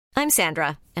I'm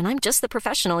Sandra, and I'm just the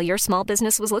professional your small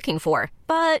business was looking for.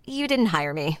 But you didn't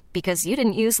hire me because you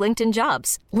didn't use LinkedIn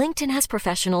Jobs. LinkedIn has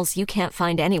professionals you can't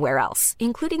find anywhere else,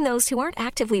 including those who aren't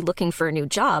actively looking for a new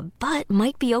job, but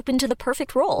might be open to the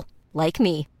perfect role, like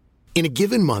me. In a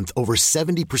given month, over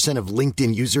 70% of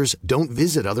LinkedIn users don't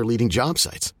visit other leading job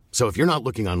sites. So if you're not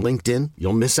looking on LinkedIn,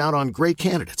 you'll miss out on great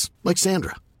candidates like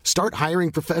Sandra. Start hiring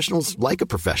professionals like a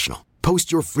professional.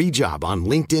 Post your free job on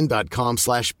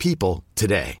linkedin.com/people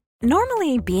today.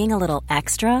 Normally, being a little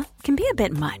extra can be a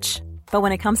bit much, but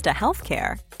when it comes to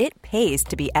healthcare, it pays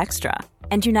to be extra.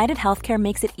 And United Healthcare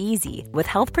makes it easy with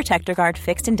Health Protector Guard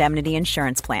fixed indemnity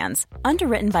insurance plans.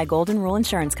 Underwritten by Golden Rule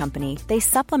Insurance Company, they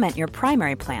supplement your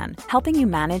primary plan, helping you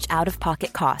manage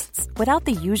out-of-pocket costs without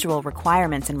the usual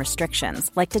requirements and restrictions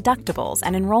like deductibles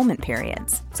and enrollment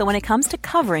periods. So when it comes to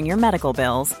covering your medical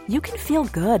bills, you can feel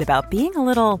good about being a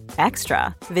little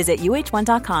extra. Visit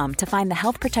uh1.com to find the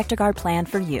Health Protector Guard plan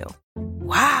for you.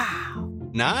 Wow.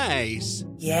 Nice.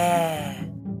 Yeah.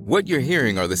 What you're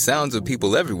hearing are the sounds of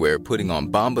people everywhere putting on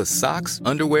Bombas socks,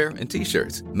 underwear, and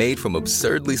T-shirts made from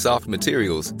absurdly soft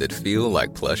materials that feel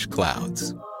like plush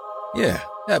clouds. Yeah,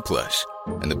 that plush.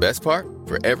 And the best part?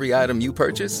 For every item you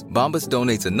purchase, Bombas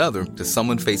donates another to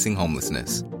someone facing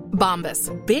homelessness.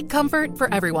 Bombas. Big comfort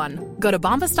for everyone. Go to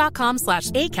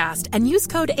bombas.com/ACAST and use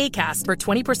code ACAST for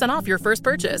 20% off your first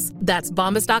purchase. That's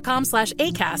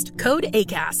bombas.com/ACAST. Code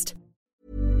ACAST.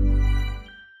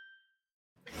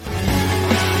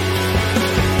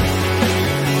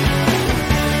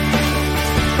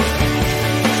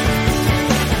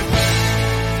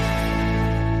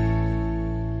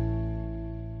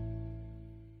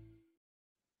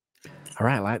 All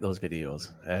right, I like those videos.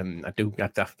 I do.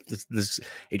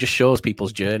 It just shows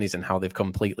people's journeys and how they've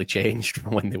completely changed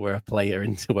from when they were a player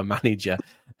into a manager.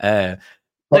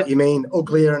 What you mean,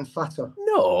 uglier and fatter?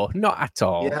 No, not at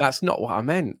all. Yeah. That's not what I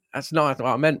meant.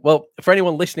 Well, for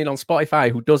anyone listening on Spotify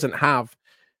who doesn't have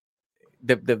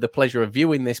the pleasure of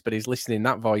viewing this, but is listening,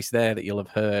 that voice there that you'll have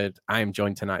heard, I am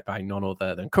joined tonight by none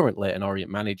other than current Leyton Orient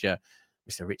manager,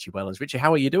 Mr. Richie Wellens. Richie,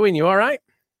 how are you doing? You all right?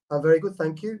 I'm very good,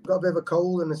 thank you. Got a bit of a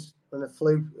cold and a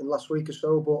flu in the last week or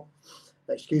so, but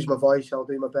excuse my voice, I'll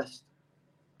do my best.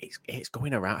 It's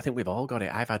going around. I think we've all got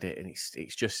it. I've had it, and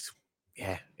it's just,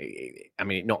 yeah.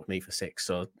 It knocked me for 6.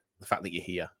 So the fact that you're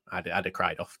here, I'd have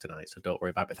cried off tonight. So don't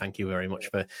worry about it. But thank you very much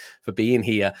for being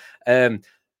here.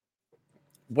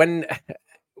 When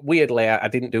weirdly, I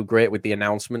didn't do great with the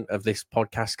announcement of this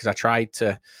podcast because I tried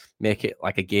to make it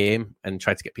like a game and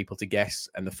tried to get people to guess,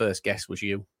 and the first guess was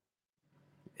you.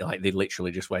 Like they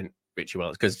literally just went Richie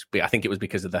Wellens, because I think it was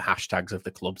because of the hashtags of the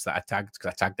clubs that I tagged,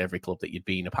 because I tagged every club that you'd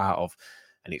been a part of,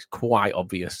 and it's quite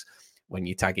obvious when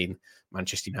you're tagging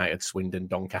Manchester United, Swindon,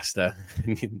 Doncaster,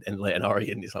 and Leyton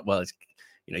Orient. It's like, well,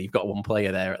 you've got one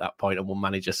player there at that point and one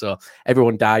manager, so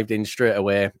everyone dived in straight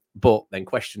away. But then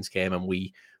questions came, and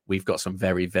we've got some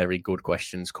very, very good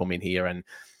questions coming here, and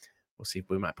we'll see if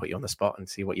we might put you on the spot and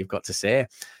see what you've got to say.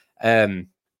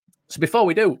 So before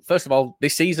we do, first of all,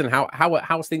 this season,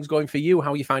 how's things going for you?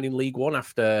 How are you finding League One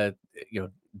after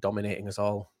dominating us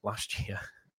all last year?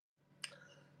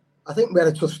 I think we had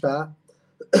a tough start.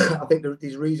 I think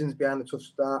there's reasons behind the tough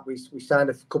start. We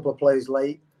signed a couple of players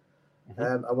late,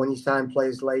 and when you sign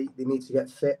players late, they need to get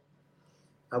fit,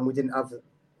 and we didn't have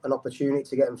an opportunity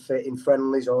to get them fit in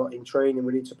friendlies or in training.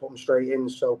 We need to put them straight in.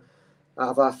 So out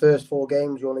of our first 4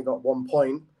 games, we only got 1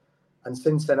 point, and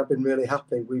since then I've been really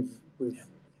happy.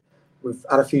 We've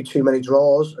had a few too many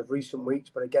draws of recent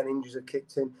weeks, but again, injuries have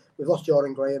kicked in. We've lost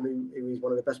Jordan Graham, who is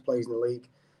one of the best players in the league.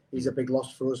 He's a big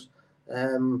loss for us.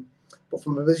 But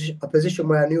from a position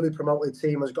where our newly promoted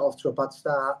team has got off to a bad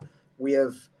start, we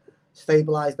have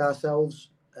stabilised ourselves.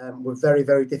 We're very,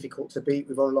 very difficult to beat.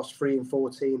 We've only lost 3 in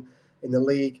 14 in the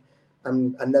league,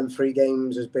 and then 3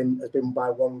 games has been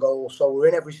by 1 goal. So we're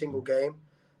in every single game.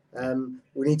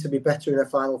 We need to be better in our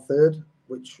final third,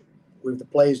 which, with the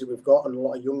players that we've got and a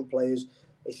lot of young players,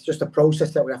 it's just a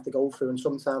process that we have to go through. And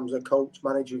sometimes a coach,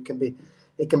 manager, it can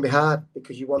be hard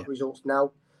because you want results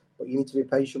now, but you need to be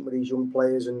patient with these young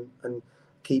players and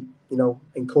keep,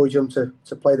 encourage them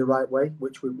to play the right way,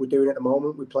 which we're doing at the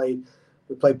moment. We played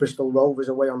Bristol Rovers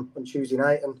away on Tuesday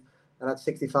night and had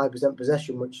 65%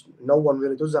 possession, which no one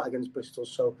really does that against Bristol.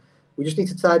 So we just need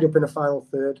to tidy up in the final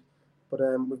third. But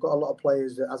we've got a lot of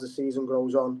players that, as the season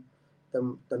grows on,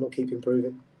 then they'll keep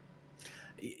improving.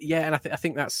 Yeah, and I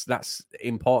think that's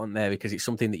important there, because it's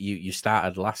something that you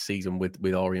started last season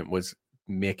with Orient, was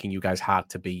making you guys hard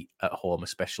to beat at home,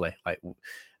 especially. Like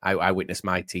I witnessed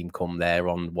my team come there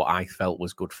on what I felt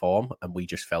was good form, and we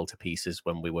just fell to pieces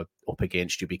when we were up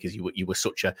against you because you were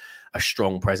such a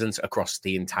strong presence across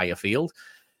the entire field.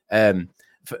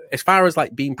 as far as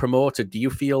like being promoted, do you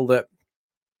feel that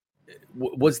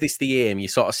was this the aim? You're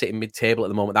sort of sitting mid-table at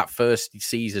the moment. That first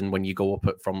season when you go up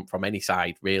from any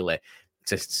side, really,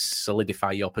 to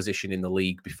solidify your position in the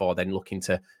league before then looking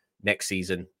to next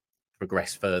season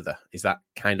progress further. Is that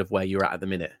kind of where you're at the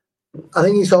minute? I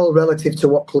think it's all relative to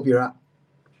what club you're at.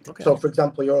 Okay. So, for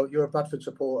example, you're a Bradford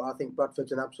supporter. I think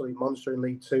Bradford's an absolute monster in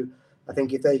League Two. I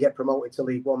think if they get promoted to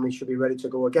League One, we should be ready to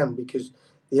go again, because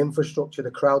the infrastructure,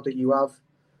 the crowd that you have,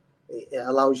 it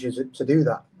allows you to do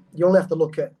that. You only have to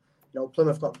look at,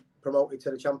 Plymouth got promoted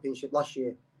to the Championship last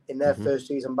year. In their first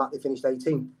season back, they finished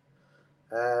 18th.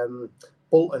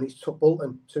 Bolton, it took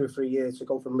Bolton 2 or 3 years to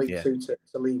go from League Two to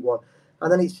League One.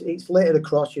 And then it's later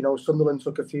across, Sunderland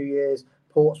took a few years,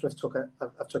 Portsmouth took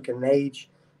an age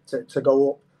to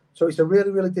go up. So it's a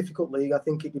really, really difficult league. I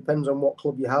think it depends on what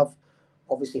club you have.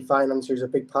 Obviously, finance is a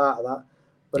big part of that.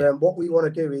 But what we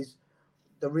want to do is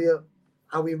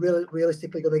are we really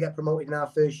realistically going to get promoted in our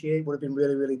first year? It would have been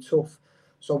really, really tough.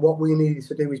 So what we needed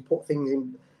to do is put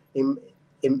things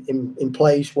in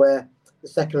place where the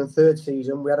second and third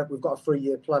season we've got a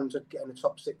 3-year plan to get in the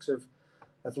top 6 of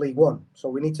League One. So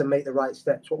we need to make the right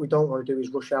steps. What we don't want to do is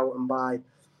rush out and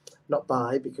not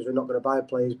buy because we're not going to buy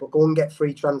players, but go and get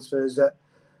free transfers that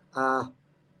are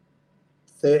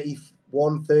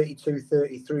 31, 32,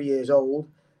 33 years old,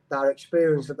 that are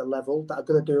experienced at the level, that are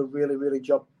going to do a really, really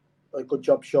good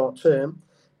job short term.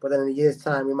 But then in a year's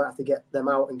time, we might have to get them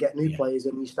out and get new players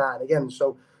and restart again.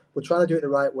 So we're trying to do it the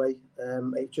right way.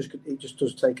 It just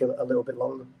does take a little bit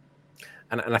longer.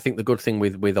 And I think the good thing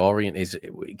with Orient is,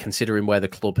 considering where the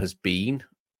club has been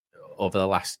over the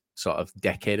last sort of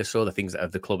decade or so, the things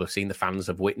that the club have seen, the fans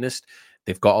have witnessed,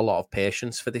 they've got a lot of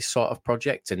patience for this sort of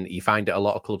project. And you find it a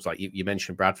lot of clubs, like you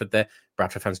mentioned Bradford there,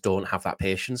 Bradford fans don't have that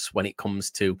patience when it comes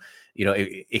to,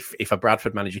 if a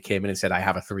Bradford manager came in and said, I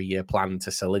have a 3-year plan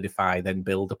to solidify, then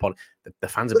build upon, the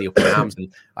fans would be up in arms.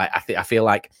 And I feel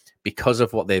like because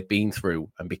of what they've been through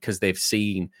and because they've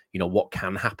seen, what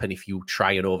can happen if you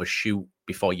try and overshoot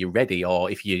before you're ready, or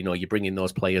if you bring in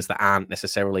those players that aren't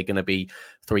necessarily going to be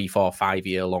 3, 4, 5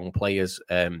 year long players,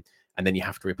 and then you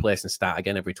have to replace and start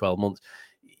again every 12 months,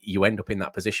 you end up in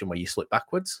that position where you slip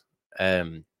backwards,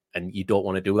 and you don't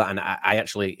want to do that. And I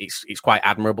actually, it's quite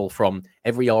admirable from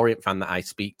every Orient fan that I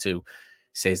speak to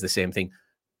says the same thing.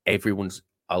 Everyone's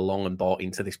along and bought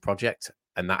into this project,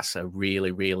 and that's a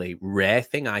really, really rare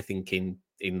thing, I think, in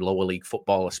lower league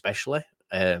football especially.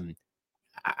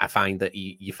 I find that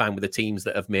you find with the teams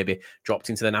that have maybe dropped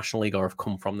into the National League or have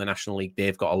come from the National League,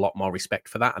 they've got a lot more respect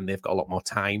for that and they've got a lot more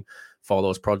time for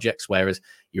those projects. Whereas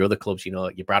your other clubs,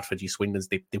 your Bradford, your Swindons,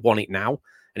 they want it now,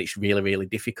 and it's really, really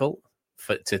difficult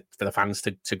for the fans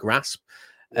to grasp.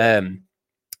 I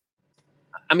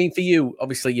mean, for you,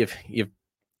 obviously,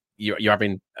 you're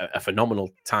having a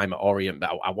phenomenal time at Orient, but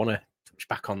I want to touch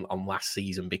back on last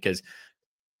season, because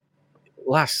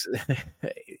last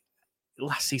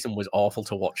season was awful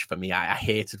to watch for me. I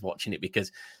hated watching it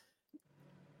because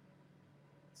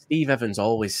Steve Evans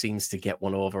always seems to get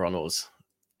one over on us.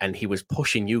 And he was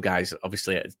pushing you guys.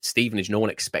 Obviously, at Stevenage, no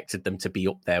one expected them to be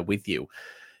up there with you.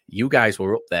 You guys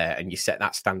were up there and you set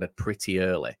that standard pretty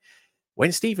early.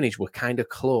 When Stevenage were kind of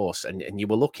close and you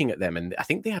were looking at them, and I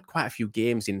think they had quite a few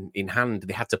games in hand.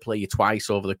 They had to play you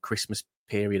twice over the Christmas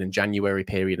period and January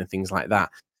period and things like that.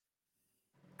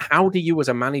 How do you as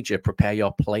a manager prepare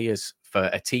your players for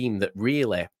a team that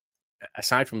really,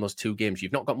 aside from those 2 games,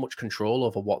 you've not got much control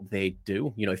over what they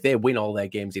do? If they win all their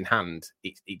games in hand,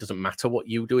 it doesn't matter what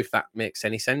you do, if that makes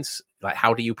any sense. Like,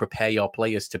 how do you prepare your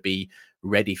players to be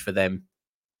ready for them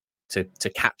to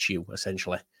catch you,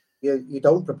 essentially? You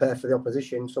don't prepare for the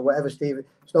opposition. So whatever it's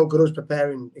no good us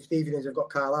preparing. If Stevenage have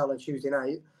got Carlisle on Tuesday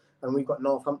night and we've got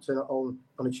Northampton at home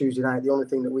on a Tuesday night, the only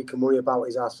thing that we can worry about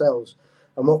is ourselves.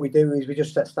 And what we do is we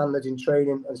just set standards in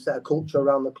training and set a culture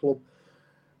around the club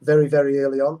very, very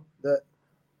early on that,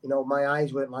 my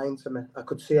eyes weren't lying to me. I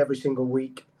could see every single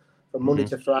week from Monday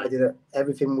to Friday that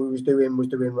everything we was doing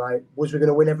right. Was we going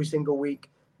to win every single week?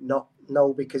 No,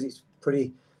 because it's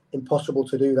pretty impossible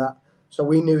to do that. So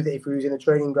we knew that if we was in a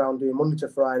training ground doing Monday to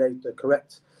Friday, the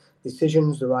correct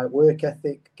decisions, the right work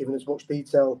ethic, giving as much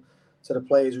detail to the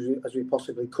players as we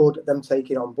possibly could, them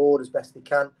taking it on board as best they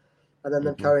can, and then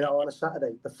them carrying it out on a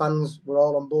Saturday. The fans were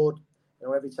all on board.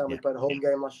 Every time we played a home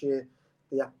game last year,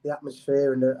 the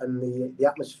atmosphere and the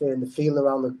atmosphere and the feeling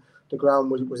around the ground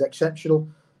was exceptional.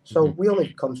 So we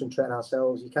only concentrate on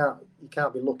ourselves. You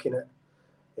can't be looking at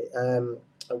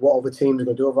what other teams are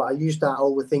going to do. You start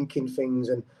overthinking things,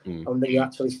 and then you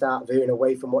actually start veering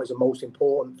away from what is the most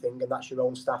important thing, and that's your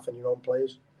own staff and your own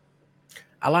players.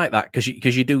 I like that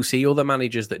because you do see other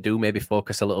managers that do maybe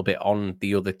focus a little bit on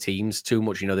the other teams too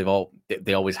much. You know,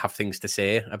 they always have things to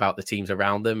say about the teams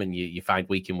around them, and you find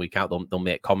week in, week out they'll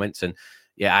make comments. And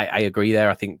yeah, I agree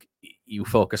there. I think you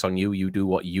focus on you do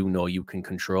what you know you can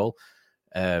control.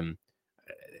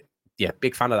 Yeah,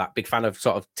 big fan of that. Big fan of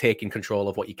sort of taking control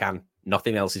of what you can.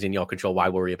 Nothing else is in your control. Why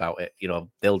worry about it? You know,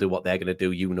 they'll do what they're going to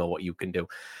do. You know what you can do.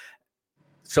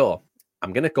 So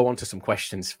I'm going to go on to some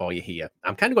questions for you here.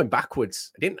 I'm kind of going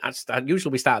backwards. I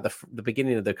usually we start at the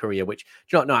beginning of the career, which,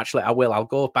 no, actually, I will. I'll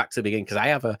go back to the beginning because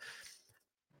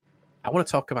I want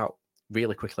to talk about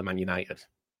really quickly Man United,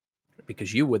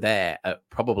 because you were there at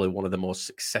probably one of the most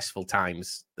successful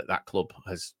times that club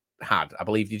has had. I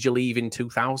believe, did you leave in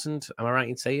 2000? Am I right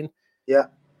in saying? Yeah.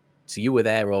 So you were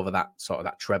there over that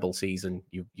treble season.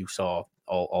 You saw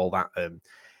all that.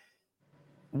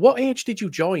 What age did you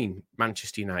join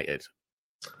Manchester United?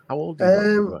 How old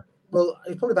were you? Well, it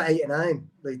was probably about 8 or 9.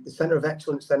 The Centre of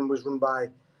Excellence then was run by,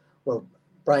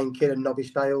 Brian Kidd and Nobby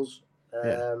Stiles.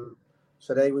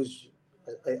 So they was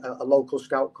a local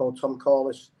scout called Tom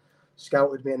Corliss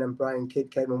scouted me, and then Brian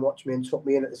Kidd came and watched me and took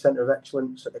me in at the Centre of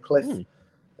Excellence at the Cliff.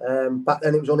 Back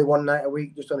then it was only one night a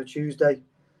week, just on a Tuesday.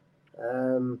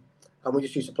 And we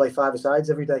just used to play five-a-sides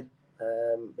every day.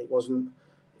 It wasn't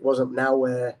now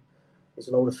where there's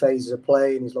a load of phases of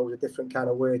play and there's loads of different kind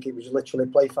of work. It was literally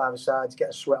play five-a-sides, get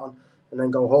a sweat on, and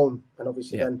then go home. And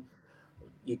obviously then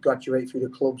you graduate through the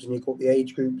clubs and you go up the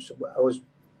age groups. I was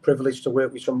privileged to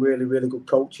work with some really, really good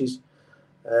coaches.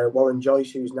 Warren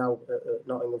Joyce, who's now at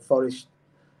Nottingham Forest.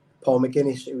 Paul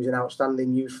McGuinness, who was an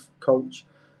outstanding youth coach.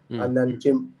 And then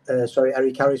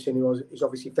Eric Harrison, he's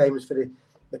obviously famous for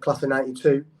the class of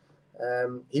 92.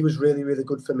 He was really, really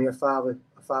good for me, a father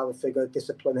figure,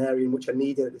 disciplinarian, which I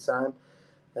needed at the time.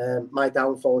 My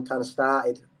downfall kind of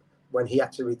started when he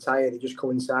had to retire. It just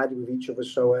coincided with each other.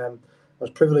 So I was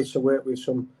privileged to work with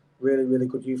some really, really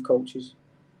good youth coaches.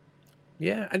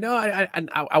 Yeah, I know.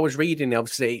 I was reading,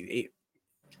 obviously,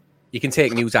 you can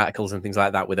take news articles and things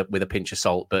like that with a pinch of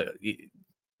salt, but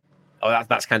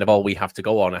that's kind of all we have to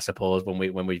go on, I suppose, when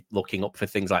we're looking up for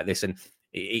things like this. And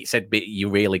it said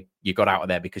you got out of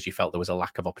there because you felt there was a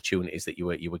lack of opportunities that you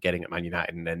were getting at Man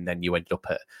United, and then you ended up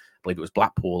at, I believe it was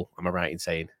Blackpool. Am I right in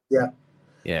saying? Yeah.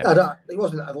 Yeah. It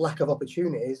wasn't a lack of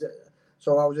opportunities.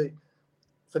 So I was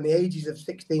from the ages of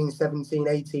 16, 17,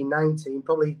 18, 19,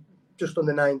 probably just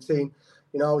under 19.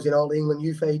 I was in all the England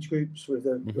youth age groups with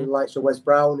the likes of Wes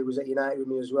Brown, who was at United with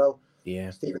me as well. Yeah.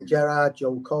 Stephen Gerrard,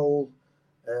 Joe Cole,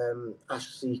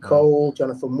 Ashley Cole,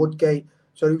 Jonathan Woodgate.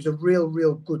 So it was a real,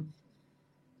 real good,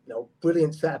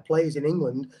 brilliant set of players in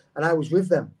England, and I was with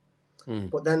them.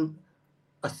 But then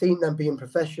I seen them being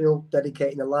professional,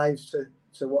 dedicating their lives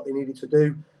to what they needed to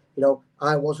do.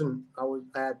 I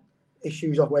had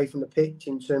issues away from the pitch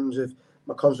in terms of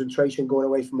my concentration going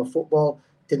away from my football.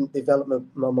 Didn't develop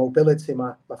my mobility,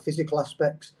 my physical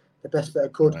aspects the best that I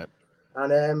could. Right.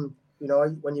 And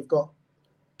when you've got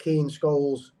Keane,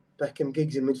 Scholes, Beckham,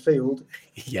 Giggs in midfield,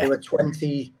 they were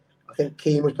 20. I think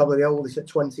Keane was probably the oldest at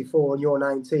 24, and you're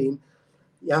 19.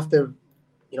 You have to,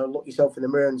 look yourself in the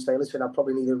mirror and say, listen, I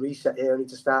probably need a reset here. I need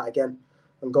to start again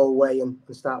and go away and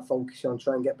start focusing on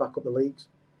trying to get back up the leagues.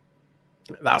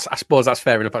 I suppose that's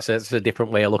fair enough. That's a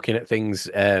different way of looking at things.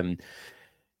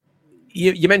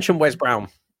 You mentioned Wes Brown.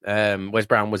 Wes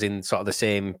Brown was in sort of the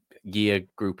same year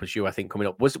group as you, I think, coming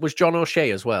up. Was John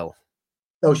O'Shea as well?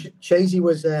 No, Shazy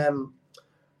was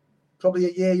probably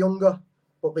a year younger,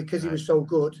 but because he was so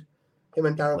good, him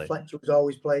and Darren Fletcher was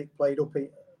always played up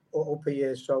a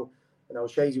year. So,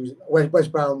 Shazy was Wes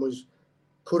Brown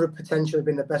could have potentially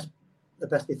been the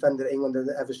best defender that England had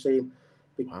ever seen.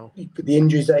 Wow. The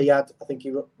injuries that he had, I think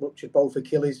he ruptured both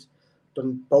Achilles,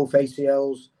 done both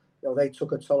ACLs. They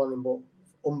took a toll on him, but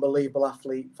unbelievable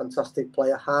athlete, fantastic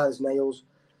player, hard as nails.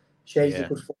 Shay's a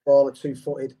good footballer,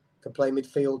 2-footed, can play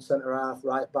midfield, centre half,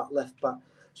 right back, left back.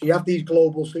 So you have these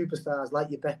global superstars like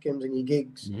your Beckhams and your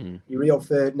Giggs, your Rio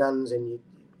Ferdinands and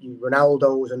your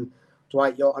Ronaldos and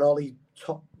Dwight York and all these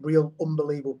top, real,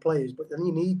 unbelievable players. But then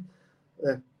you need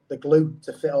the glue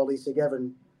to fit all these together.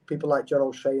 And people like John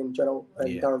O'Shea and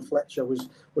Darren Fletcher was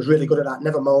really good at that.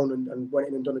 Never moaned and went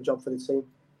in and done a job for the team.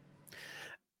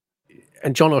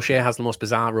 And John O'Shea has the most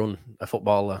bizarre run a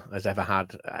footballer has ever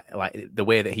had. Like the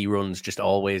way that he runs, just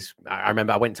always. I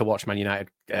remember I went to watch Man United.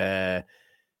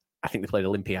 I think they played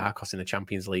Olympiacos in the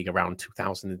Champions League around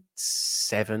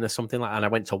 2007 or something like that. And I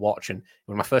went to watch, and it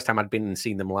was my first time I'd been and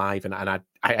seen them live. And I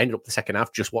ended up the second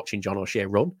half just watching John O'Shea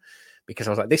run, because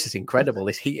I was like, this is incredible.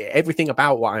 Everything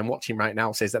about what I'm watching right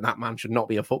now says that man should not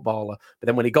be a footballer. But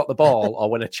then when he got the ball or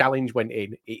when a challenge went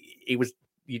in,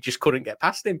 you just couldn't get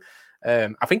past him.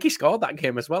 I think he scored that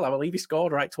game as well. I believe he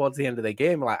scored right towards the end of the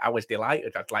game. Like, I was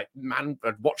delighted.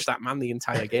 I'd watched that man the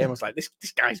entire game. I was like, this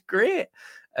guy's great.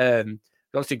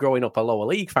 Obviously, growing up a lower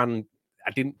league fan,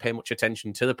 I didn't pay much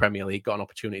attention to the Premier League. Got an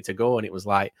opportunity to go, and it was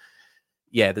like,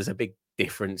 yeah, there's a big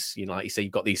difference. You know, like you say,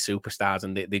 you've got these superstars,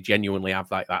 and they genuinely have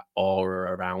like that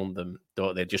aura around them.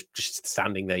 Don't they? Just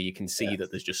standing there, you can see that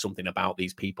there's just something about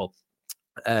these people.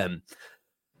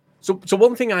 So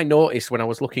one thing I noticed when I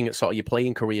was looking at sort of your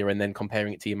playing career and then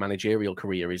comparing it to your managerial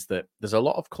career is that there's a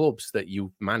lot of clubs that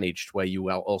you've managed where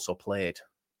you also played,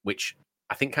 which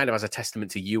I think kind of as a testament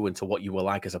to you and to what you were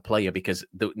like as a player, because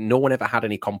no one ever had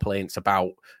any complaints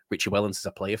about Richie Wellens as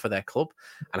a player for their club.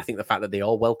 And I think the fact that they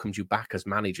all welcomed you back as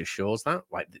manager shows that.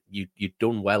 Like, you'd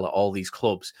done well at all these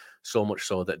clubs, so much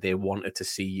so that they wanted to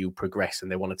see you progress and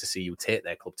they wanted to see you take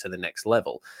their club to the next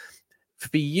level.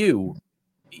 For you,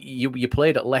 you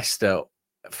played at Leicester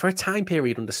for a time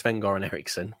period under Sven-Göran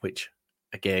Eriksson, which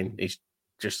again is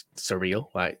just surreal.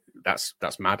 Like, that's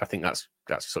mad. I think that's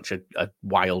such a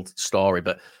wild story.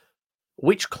 But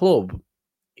which club?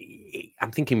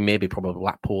 I'm thinking probably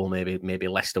Blackpool, maybe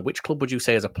Leicester. Which club would you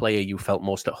say as a player you felt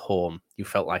most at home? You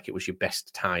felt like it was your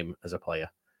best time as a player?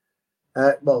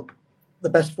 Well, the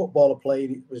best footballer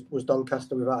played was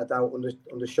Doncaster, without a doubt,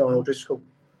 under Sean O'Driscoll.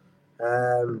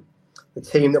 The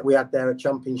team that we had there at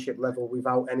Championship level,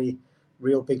 without any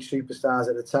real big superstars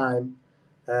at the time,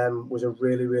 was a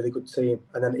really, really good team.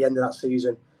 And then at the end of that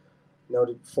season,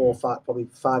 probably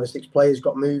 5 or 6 players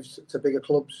got moved to bigger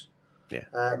clubs. Yeah.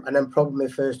 And then probably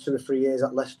my first 2 or 3 years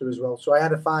at Leicester as well. So I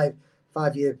had a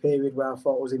 5-year period where I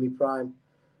thought I was in my prime.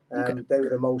 They were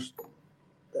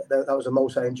that was the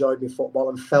most I enjoyed my football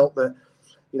and felt that,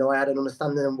 I had an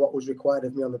understanding of what was required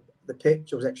of me on the pitch.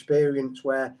 There was experience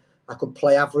where I could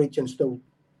play average and still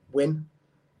win,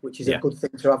 which is a good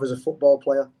thing to have as a football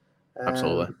player.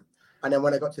 Absolutely. And then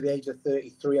when I got to the age of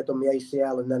 33, I'd done the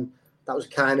ACL, and then that was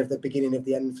kind of the beginning of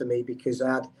the end for me, because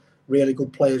I had really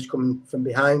good players coming from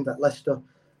behind at Leicester.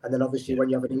 And then obviously when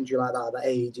you have an injury like that at that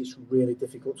age, it's really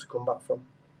difficult to come back from.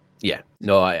 Yeah,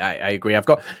 no, I agree.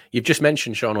 You've just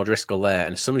mentioned Sean O'Driscoll there,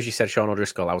 and as soon as you said Sean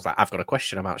O'Driscoll, I was like, I've got a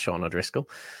question about Sean O'Driscoll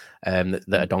that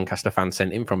a Doncaster fan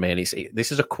sent in from me, and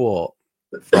this is a quote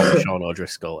from Sean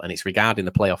O'Driscoll, and it's regarding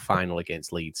the playoff final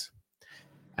against Leeds.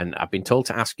 And I've been told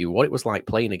to ask you what it was like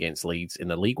playing against Leeds in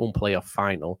the League One playoff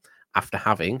final after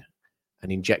having an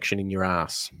injection in your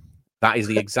arse. That is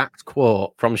the exact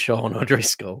quote from Sean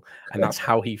O'Driscoll, and that's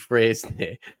how he phrased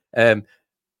it.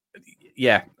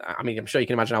 Yeah, I mean, I'm sure you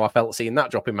can imagine how I felt seeing that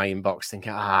drop in my inbox,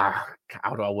 thinking, how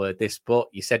do I word this? But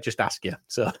you said just ask you.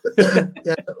 So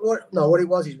yeah, what it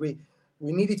was is we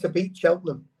needed to beat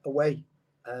Cheltenham away.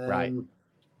 Right.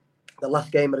 The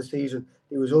last game of the season,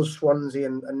 it was us, Swansea,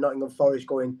 and Nottingham Forest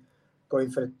going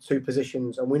for 2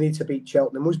 positions, and we needed to beat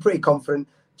Cheltenham. We was pretty confident.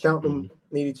 Cheltenham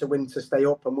needed to win to stay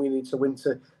up, and we needed to win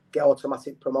to get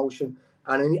automatic promotion.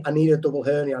 And I needed a double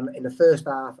hernia. And in the first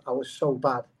half, I was so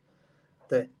bad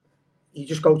that you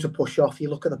just go to push off. You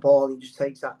look at the ball, he just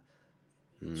takes that,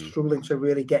 struggling to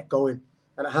really get going.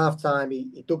 And at half time,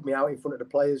 he dug me out in front of the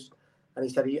players, and he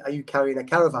said, "Are you carrying a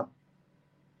caravan?"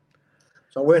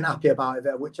 So I weren't happy about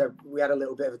it, we had a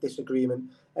little bit of a disagreement.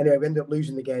 Anyway, we ended up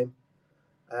losing the game,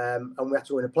 and we had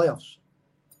to win the playoffs.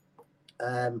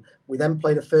 We then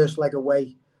played the first leg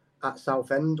away at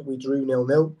Southend. We drew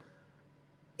 0-0.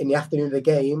 In the afternoon of the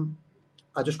game,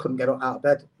 I just couldn't get out of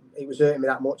bed. It was hurting me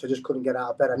that much. I just couldn't get out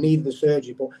of bed. I needed the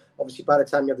surgery, but obviously by the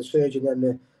time you have the surgery and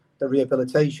then the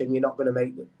rehabilitation, you're not going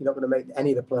to make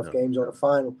any of the playoff games or the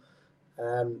final.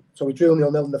 So we drew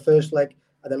 0-0 in the first leg,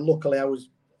 and then luckily I was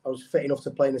fit enough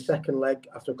to play in the second leg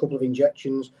after a couple of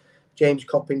injections. James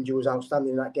Coppinger was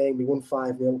outstanding in that game. We won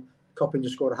 5-0. Coppinger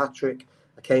scored a hat-trick.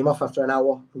 I came off after an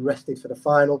hour and rested for the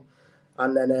final.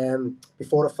 And then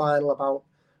before the final,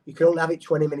 you can only have it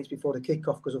 20 minutes before the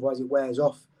kickoff because otherwise it wears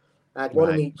off. I had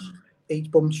one in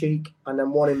each bum cheek and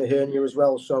then one in the hernia as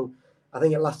well. So I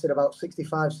think it lasted about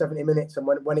 65, 70 minutes. And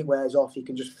when it wears off, you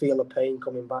can just feel the pain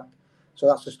coming back. So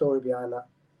that's the story behind that.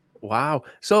 Wow.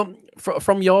 So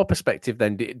from your perspective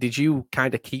then, did you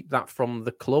kind of keep that from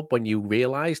the club when you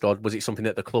realised, or was it something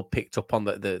that the club picked up on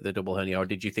the double hernia, or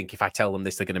did you think if I tell them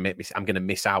this, they're going to I'm going to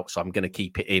miss out, so I'm going to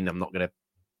keep it in, I'm not going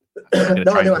to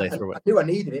try and play through it? I knew I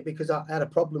needed it because I had a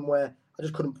problem where I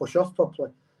just couldn't push off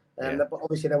properly. But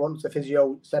obviously then once the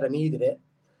physio said I needed it,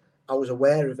 I was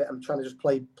aware of it. I'm trying to just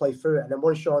play through it. And then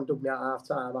once Sean dug me out at half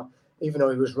time, even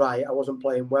though he was right, I wasn't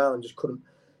playing well and just couldn't.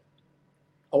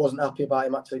 I wasn't happy about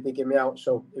him actually digging me out,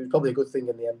 so it was probably a good thing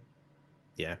in the end.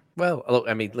 Yeah. Well, look,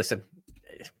 I mean, listen,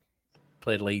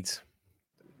 played Leeds,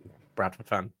 Bradford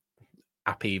fan.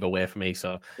 happy either way for me.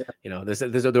 So,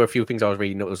 there were a few things I was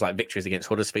reading that was like victories against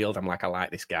Huddersfield. I'm like, I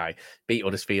like this guy. Beat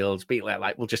Huddersfield,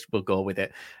 we'll go with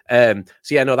it. That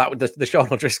the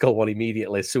Sean O'Driscoll one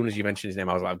immediately, as soon as you mentioned his name,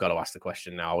 I was like, I've got to ask the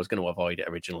question now. I was going to avoid it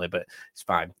originally, but it's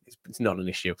fine. It's not an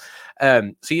issue.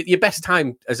 So your best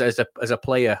time as a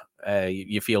player,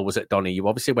 you feel, was at Donny. You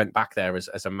obviously went back there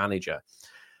as a manager.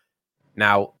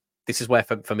 Now, this is where,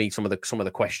 for me, some of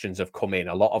the questions have come in.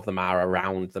 A lot of them are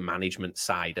around the management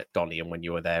side at Donny and when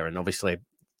you were there. And obviously,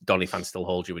 Donny fans still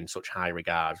hold you in such high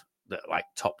regard, that like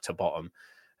top to bottom.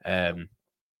 A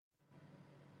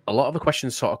lot of the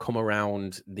questions sort of come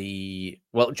around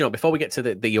before we get to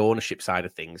the ownership side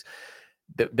of things,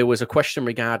 there was a question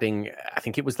regarding, I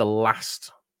think it was the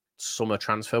last summer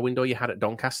transfer window you had at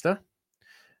Doncaster.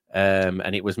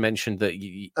 And it was mentioned that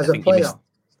as a player.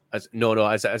 As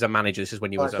a manager. This is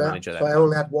when you was a manager. So I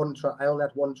only had one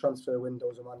transfer window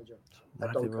as a manager.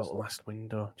 Why they wrote last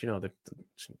window? Do you know the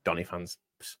Donny fans?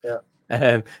 Yeah.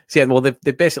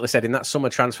 They basically said in that summer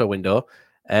transfer window,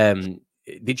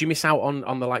 did you miss out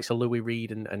on the likes of Louis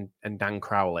Reed and Dan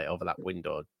Crowley over that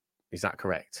window? Is that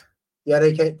correct? Yeah,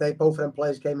 they both of them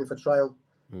players came in for trial,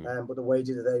 but the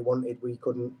wages that they wanted, we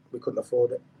couldn't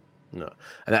afford it. No,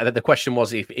 and the question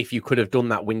was if you could have done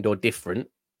that window different.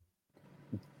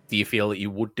 Do you feel that you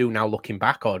would do now looking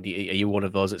back, or are you one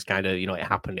of those that's kind of, it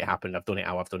happened, I've done it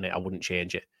how I've done it, I wouldn't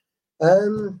change it?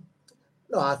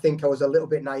 No, I think I was a little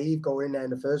bit naive going in there in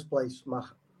the first place.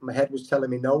 My head was telling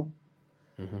me no,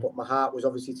 but my heart was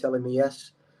obviously telling me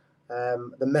yes.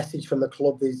 The message from the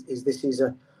club is this is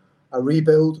a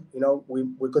rebuild.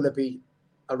 We're going to be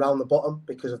around the bottom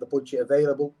because of the budget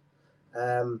available.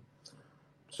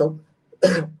 So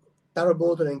Darren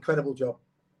Moore did an incredible job.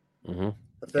 The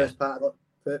first part of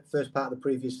the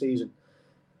previous season,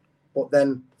 but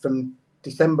then from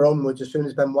December onwards, as soon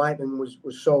as Ben Whiteman was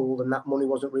sold and that money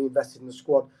wasn't reinvested in the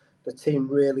squad, the team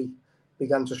really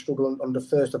began to struggle. Under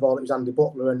first of all, it was Andy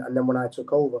Butler, and then when I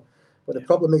took over. But the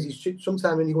problem is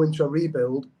sometimes when you go into a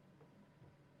rebuild,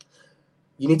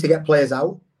 you need to get players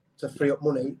out to free up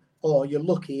money, or you're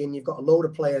lucky and you've got a load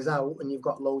of players out and you've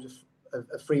got loads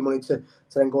of free money to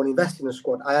then go and invest in the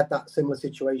squad. I had that similar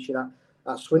situation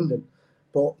at Swindon,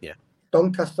 but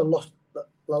Doncaster lost the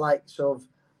likes of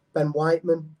Ben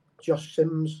Whiteman, Josh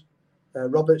Sims,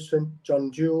 Robertson, John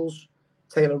Jules,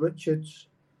 Taylor Richards,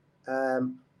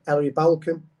 Ellery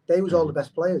Balcom. They was all the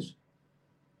best players,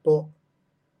 but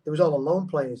they was all on loan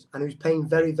players, and he was paying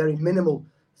very, very minimal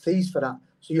fees for that.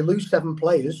 So you lose 7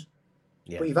 players,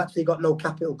 but you've actually got no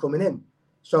capital coming in.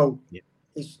 So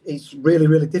it's really,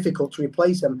 really difficult to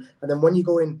replace them. And then when you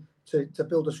go in to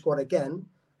build a squad again,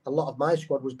 a lot of my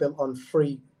squad was built on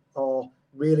free or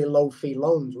really low fee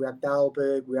loans. We had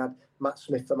Dahlberg, we had Matt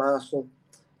Smith from Arsenal,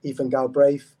 Ethan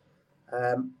Galbraith.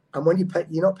 And when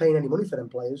you're not paying any money for them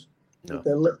players.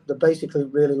 No. They're basically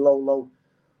really low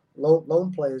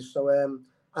loan players. So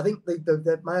I think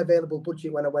my available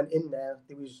budget when I went in there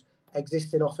was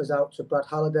existing offers out to Brad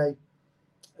Halliday,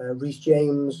 Reece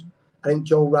James. I think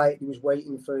Joe Wright, he was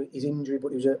waiting for his injury,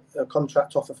 but it was a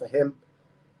contract offer for him.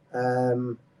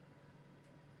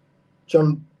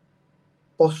 John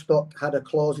Bostock had a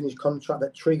clause in his contract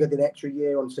that triggered an extra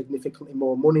year on significantly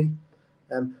more money.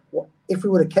 If we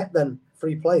would have kept them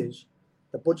 3 players,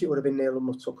 the budget would have been nearly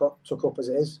enough took up as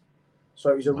it is. So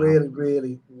it was a really,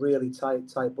 really, really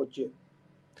tight budget.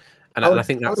 And I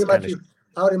think that's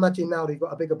I would imagine now they've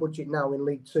got a bigger budget now in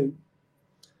League 2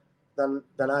 than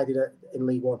I did in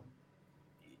League 1.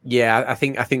 Yeah, I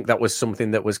think that was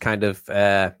something that was kind of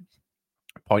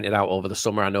pointed out over the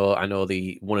summer. I know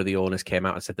one of the owners came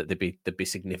out and said that there'd be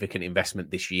significant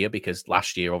investment this year because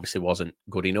last year obviously wasn't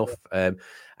good enough. And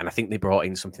I think they brought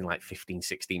in something like 15,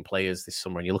 16 players this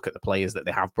summer. And you look at the players that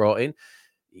they have brought in,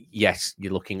 yes,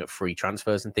 you're looking at free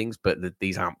transfers and things, but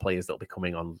these aren't players that'll be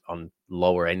coming on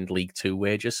lower end League 2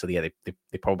 wages. So yeah,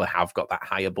 they probably have got that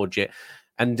higher budget.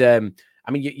 And I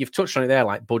mean, you've touched on it there,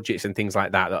 like budgets and things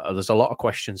like that. There's a lot of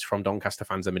questions from Doncaster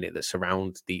fans a minute that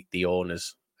surround the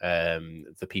owners. A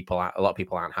lot of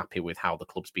people aren't happy with how the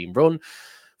club's been run.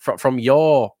 From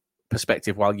your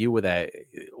perspective, while you were there,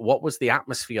 what was the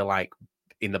atmosphere like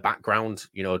in the background?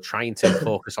 Trying to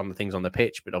focus on the things on the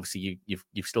pitch, but obviously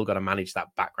you've still got to manage that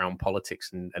background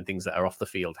politics and things that are off the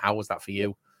field. How was that for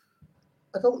you?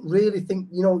 I don't really think,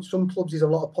 some clubs is a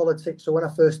lot of politics. So when I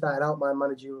first started out my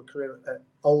managerial career at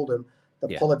Oldham,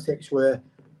 the politics were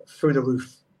through the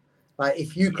roof. Like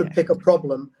if you could pick a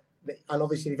problem, and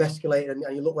obviously they've escalated,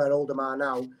 and you look where Oldham are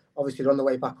now, obviously they're on the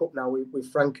way back up now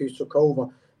with Frank who's took over,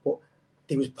 but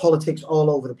there was politics all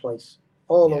over the place.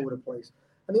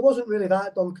 And it wasn't really that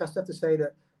at Doncaster. I have to say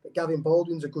that Gavin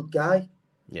Baldwin's a good guy.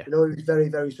 Yeah. You know, he was very,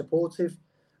 very supportive.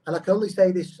 And I can only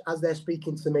say this as they're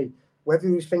speaking to me. Whether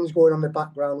there was things going on in the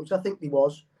background, which I think there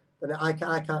was, but I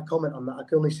can't comment on that. I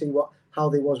can only see how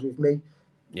they was with me.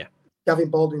 Yeah. Gavin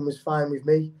Baldwin was fine with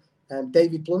me.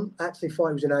 David Blunt, I actually thought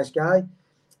he was a nice guy.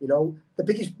 You know,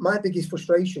 my biggest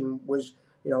frustration was,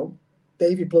 you know,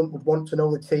 David Blunt would want to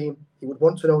know the team. He would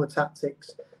want to know the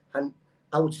tactics. And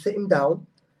I would sit him down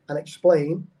and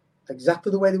explain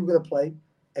exactly the way they were going to play,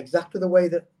 exactly the way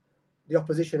that the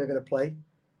opposition are going to play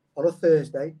on a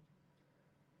Thursday.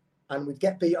 And we'd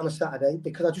get beat on a Saturday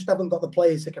because I just haven't got the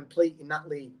players to compete in that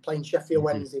league, playing Sheffield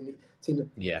Wednesday in the team.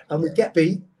 Yeah. And we'd get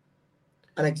beat.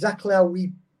 And exactly how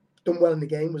we done well in the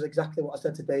game was exactly what I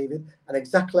said to David. And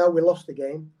exactly how we lost the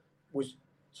game was...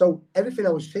 So everything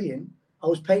I was seeing, I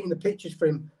was painting the pictures for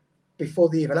him before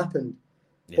they even happened.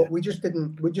 Yeah. But we just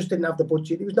didn't have the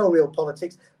budget. There was no real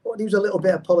politics. But there was a little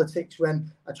bit of politics when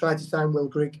I tried to sign Will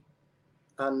Grigg.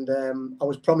 And I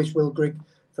was promised Will Grigg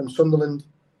from Sunderland.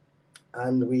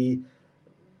 And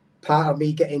part of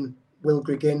me getting Will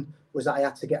Grigg in was that I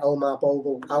had to get Omar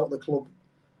Bogle out of the club.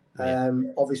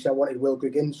 Obviously, I wanted Will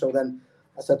Grigg in. So then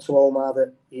I said to Omar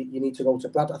that you need to go to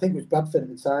Bradford. I think it was Bradford at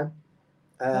the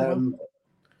time.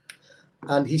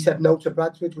 And he said no to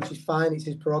Bradford, which is fine. It's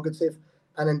his prerogative.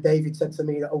 And then David said to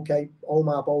me that, okay,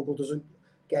 Omar Bogle doesn't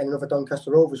get another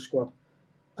Doncaster Rovers squad.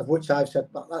 Of which I've said,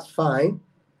 that's fine,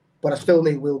 but I still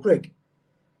need Will Grigg.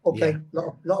 Okay,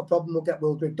 not a problem. We'll get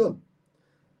Will Grigg done.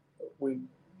 We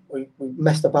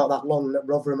messed about that long that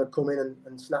Rotherham had come in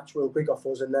and snatched Will Grigg off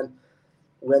us, and then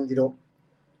we ended up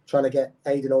trying to get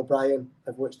Aidan O'Brien,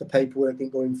 of which the paperwork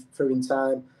didn't go through in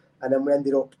time, and then we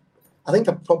ended up. I think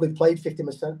I probably played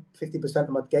 50% of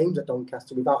my games at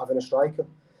Doncaster without having a striker.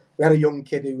 We had a young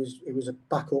kid who was a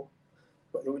backup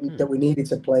that we needed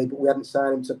to play, but we hadn't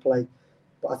signed him to play.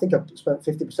 But I think I spent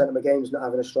 50% of my games not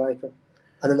having a striker,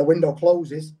 and then the window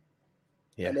closes,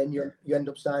 and then you end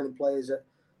up signing players that,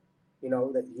 you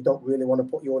know, that you don't really want to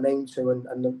put your name to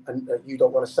and you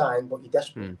don't want to sign, but you're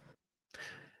desperate.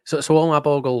 So Omar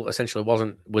Bogle essentially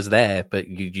was there, but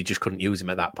you just couldn't use him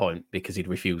at that point because he'd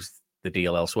refused the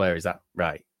deal elsewhere. Is that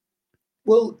right?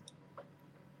 Well,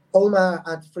 Omar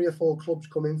had 3 or 4 clubs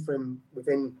come in for him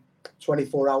within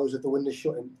 24 hours of the window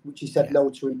shutting, which he said no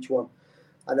to each one.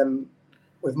 And then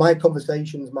with my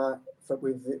conversations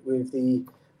with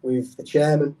the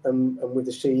chairman and with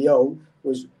the CEO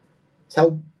was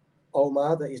tell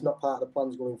Omar that he's not part of the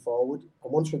plans going forward,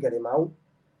 and once we get him out,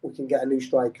 we can get a new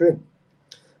striker in.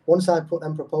 Once I put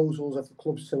them proposals of the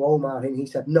clubs to Omar and he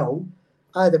said no,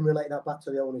 I then relayed that back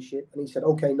to the ownership, and he said,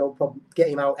 okay, no problem, get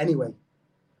him out anyway,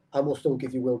 and we'll still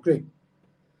give you Will Grigg.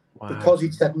 Wow. Because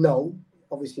he'd said no,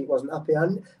 obviously it wasn't happy,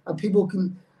 and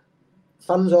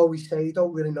fans always say they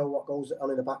don't really know what goes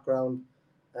on in the background,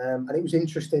 and it was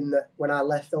interesting that when I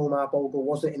left, Omar Bogle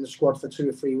wasn't in the squad for 2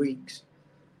 or 3 weeks,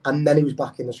 and then he was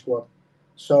back in the squad.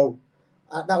 So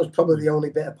that was probably the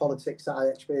only bit of politics that I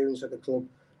experienced at the club.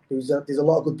 There's a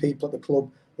lot of good people at the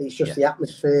club. It's just the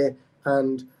atmosphere,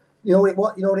 and you know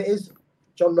what it is.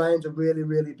 John Ryan's a really,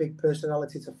 really big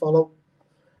personality to follow,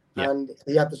 and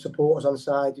he had the supporters on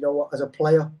side. You know what? As a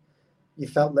player, you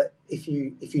felt that if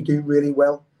you do really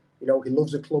well, you know, he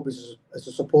loves the club as a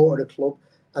supporter of the club,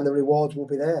 and the rewards will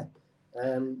be there.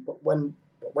 But when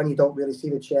you don't really see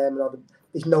the chairman,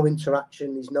 there's no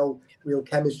interaction, there's no real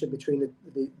chemistry between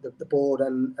the board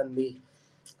and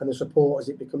the supporters.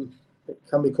 It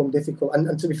can become difficult.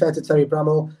 And to be fair to Terry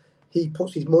Bramall, he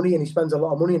puts his money and he spends a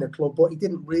lot of money in a club, but he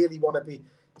didn't really want to be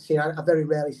seen. I very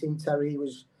rarely seen Terry. He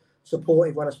was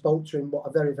supportive when I spoke to him, but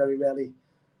I very, very rarely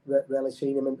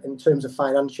seen him in terms of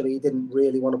financially. He didn't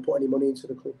really want to put any money into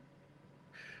the club.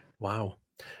 Wow.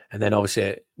 And then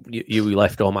obviously you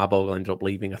left. Omar Bogle ended up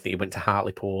leaving. I think he went to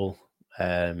Hartlepool.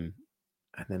 And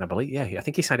then I believe, I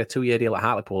think he signed a 2-year deal at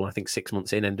Hartlepool. And I think 6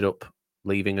 months in ended up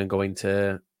leaving and going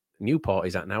to Newport.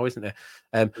 Is that now, isn't it?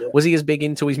 Was he as big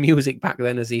into his music back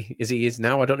then as he is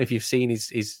now? I don't know if you've seen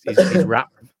his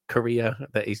rap career.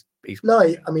 That he's no.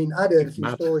 I mean, I'd heard a few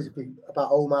stories about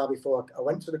Omar before I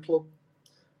went to the club.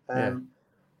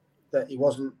 That he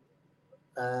wasn't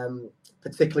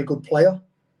particularly good player,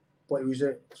 but he was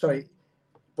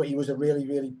a really,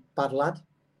 really bad lad.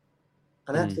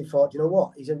 And I actually thought, you know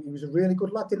what, he was a really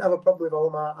good lad. Didn't have a problem with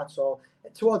Omar at all.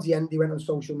 Towards the end, he went on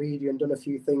social media and done a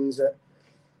few things that,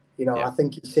 you know, I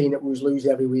think he'd seen that we was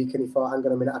losing every week, and he thought, hang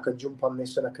on a minute, I can jump on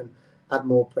this and I can add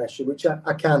more pressure, which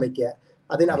I kind of get.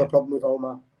 I didn't have a problem with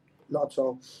Omar, not at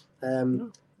all.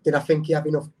 Did I think he had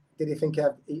enough? Did he think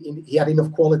he had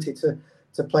enough quality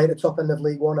to play at the top end of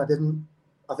League One? I didn't.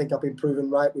 I think I've been proven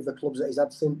right with the clubs that he's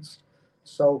had since.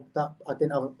 So that I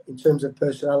didn't have, in terms of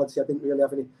personality, I didn't really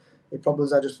have The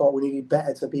problems, I just thought we needed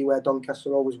better to be where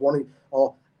Doncaster always wanted,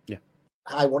 or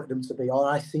I wanted them to be, or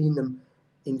I seen them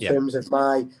in terms of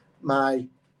my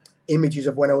images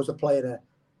of when I was a player there.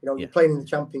 You know, you're playing in the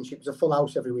Championship, it's a full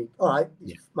house every week. All right,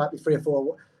 it might be 3,000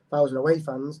 or 4,000 away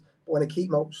fans, but when a keep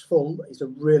moat's full, it's a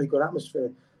really good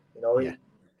atmosphere. You know,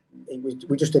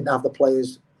 we just didn't have the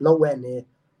players nowhere near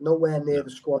the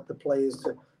squad, the players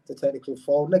to take the club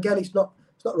forward. And again, it's not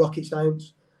rocket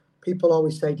science. People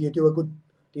always say, do you do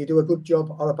a good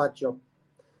job or a bad job?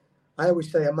 I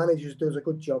always say a manager does a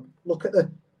good job. Look at the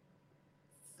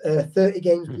 30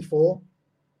 games before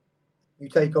you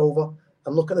take over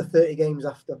and look at the 30 games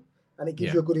after. And it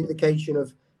gives you a good indication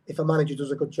of if a manager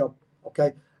does a good job.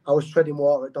 Okay. I was treading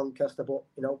water at Doncaster, but,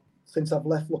 you know, since I've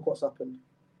left, look what's happened.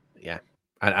 Yeah.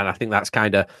 And I think that's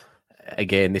kind of,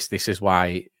 again, this is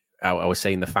why I was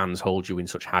saying the fans hold you in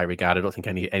such high regard. I don't think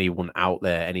anyone out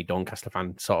there, any Doncaster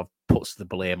fan, sort of puts the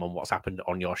blame on what's happened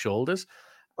on your shoulders.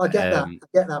 I get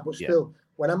that, but still,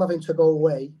 when I'm having to go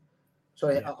away,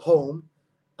 at home,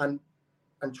 and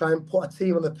try and put a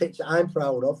team on the pitch that I'm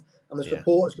proud of, and the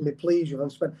supporters can be pleased with,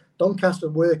 and spend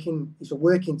Doncaster it's a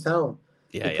working town.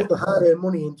 They put the hard-earned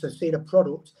money into seeing a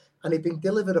product, and they've been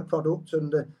delivered a product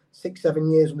under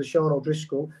 6-7 years under Sean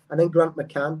O'Driscoll, and then Grant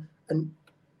McCann, and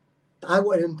I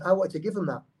wanted to give them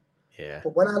that. Yeah.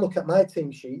 But when I look at my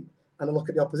team sheet and I look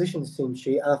at the opposition's team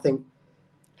sheet, and I think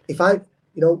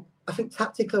I think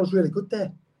tactically I was really good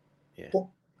there. Yeah. But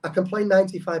I can play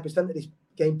 95% of this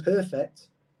game perfect,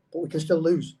 but we can still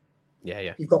lose.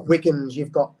 Yeah. You've got Wiggins,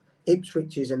 you've got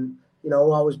Ipswich's, and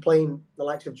I was playing the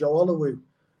likes of Joe Holloway,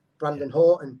 Brandon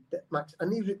Horton, Max,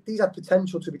 and these had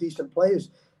potential to be decent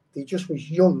players. They just was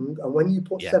young, and when you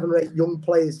put 7 or 8 young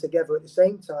players together at the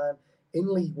same time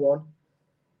in League One,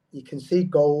 you concede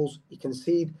goals, you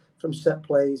concede from set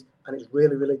plays, and it's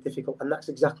really, really difficult. And that's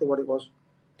exactly what it was.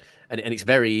 And it's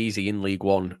very easy in League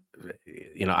One.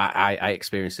 You know, I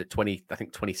experienced it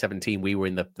 2017, we were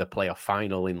in the playoff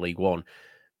final in League One.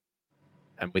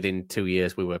 And within 2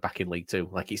 years, we were back in League Two.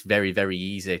 Like, it's very, very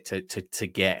easy to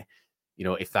get,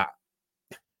 if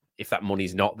that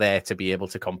money's not there to be able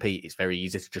to compete, it's very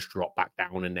easy to just drop back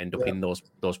down and end up in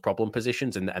those problem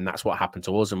positions. And that's what happened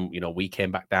to us. And, we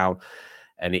came back down,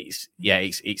 and it's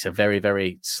a very,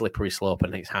 very slippery slope,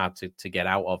 and it's hard to get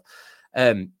out of.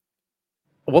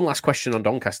 One last question on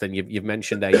Doncaster. And you've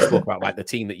mentioned there, you spoke about like the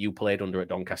team that you played under at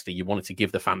Doncaster. You wanted to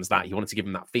give the fans that. You wanted to give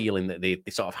them that feeling that they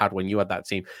sort of had when you had that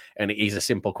team. And it is a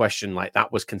simple question. Like,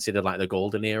 that was considered like the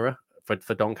golden era for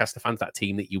Doncaster fans, that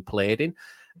team that you played in.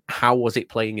 How was it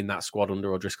playing in that squad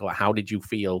under O'Driscoll? Like, how did you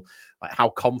feel? Like, how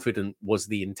confident was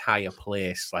the entire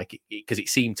place? Like, because it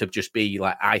seemed to just be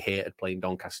like, I hated playing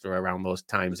Doncaster around those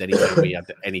times. Anytime we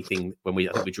had anything, I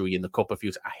think we drew you in the cup a few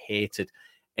times, I hated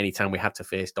anytime we had to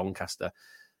face Doncaster,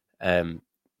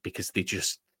 because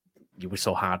you were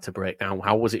so hard to break down.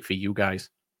 How was it for you guys?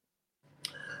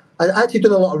 I actually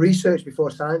done a lot of research before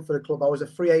I signed for the club. I was a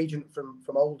free agent from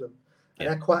Oldham, and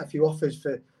I had quite a few offers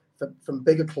from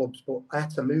bigger clubs, but I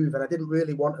had to move, and I didn't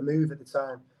really want to move at the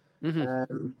time. Mm-hmm.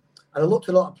 And I looked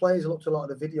at a lot of players, I looked at a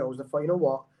lot of the videos, and I thought, you know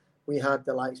what? We had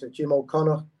the likes of Jim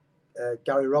O'Connor,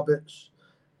 Gary Roberts,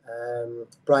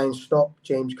 Brian Stock,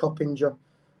 James Coppinger,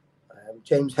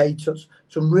 James Haytuts,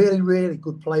 some really, really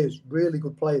good players.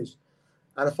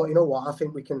 And I thought, you know what, I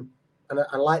think we can, and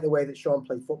I like the way that Sean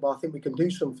played football, I think we can do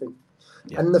something.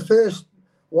 Yeah. And the first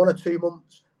 1 or 2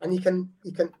 months, and you can,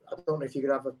 I don't know if you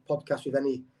could have a podcast with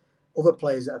any other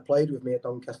players that have played with me at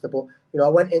Doncaster, but, I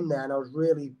went in there and I was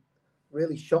really,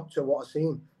 really shocked at what I've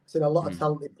seen. I've seen a lot of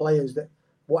talented players that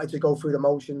wanted to go through the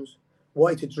motions,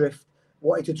 wanted to drift,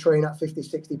 wanted to train at 50,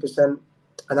 60%.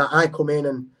 And I come in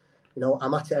and,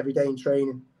 I'm at it every day in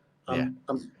training. I'm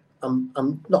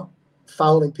not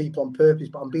fouling people on purpose,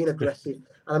 but I'm being aggressive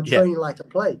and I'm training like I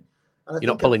play. And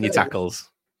you're not pulling your tackles.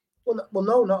 Well,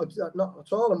 no, not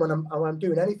at all. And when I'm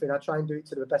doing anything, I try and do it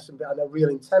to the best and a real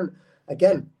intent.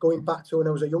 Again, going back to when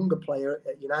I was a younger player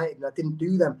at United, and I didn't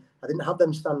do them. I didn't have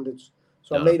them standards.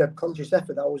 So I made a conscious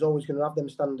effort that I was always going to have them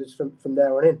standards from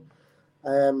there on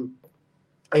in.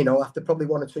 After probably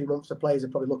 1 or 2 months, the players are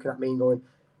probably looking at me and going,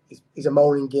 he's a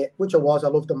moaning git, which I was. I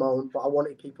loved the moan, but I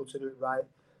wanted people to do it right.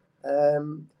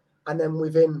 And then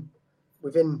within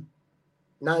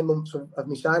 9 months of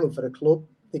me signing for the club,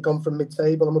 they'd gone from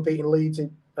mid-table and we're beating Leeds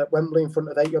at Wembley in front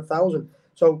of 80,000.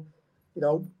 So,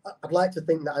 I'd like to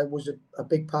think that I was a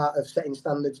big part of setting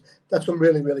standards. That's some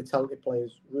really, really talented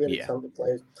players, talented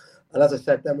players. And as I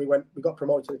said, then we got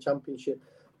promoted to the Championship.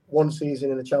 1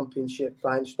 season in the Championship,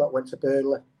 Brian Stock went to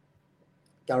Burnley.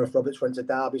 Gareth Roberts went to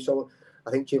Derby. So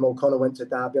I think Jim O'Connor went to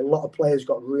Derby. A lot of players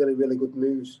got really, really good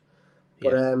moves.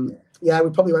 But we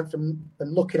probably went from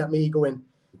them looking at me going,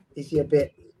 is he a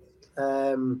bit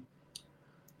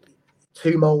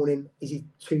too moaning?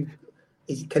 Can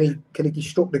he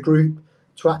disrupt the group?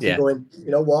 To actually going,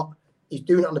 you know what? He's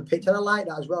doing it on the pitch, and I like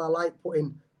that as well. I like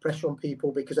putting pressure on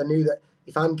people because I knew that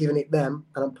if I'm giving it them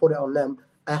and I'm putting it on them,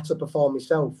 I had to perform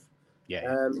myself.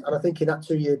 And I think in that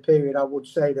 2-year period, I would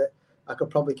say that I could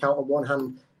probably count on one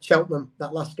hand Cheltenham,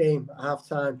 that last game at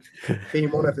half-time,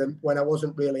 being one of them when I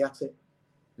wasn't really at it.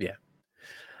 Yeah,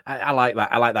 I like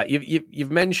that. I like that.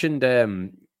 You've mentioned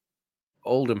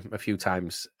Oldham a few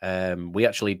times. We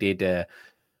actually did.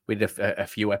 We did a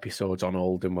few episodes on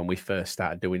Oldham when we first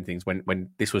started doing things. When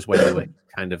this was when we were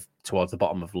kind of towards the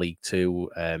bottom of League Two.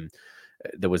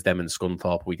 There was them and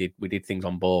Scunthorpe. We did things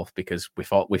on both because we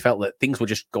felt that things were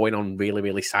just going on really,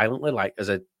 really silently. Like as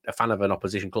a fan of an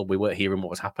opposition club, we weren't hearing what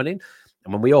was happening.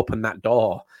 And when we opened that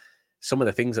door, some of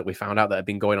the things that we found out that had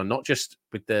been going on, not just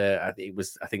with I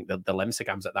think the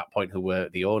Lemsegams at that point who were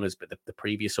the owners, but the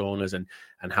previous owners and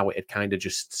how it had kind of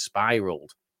just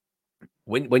spiraled.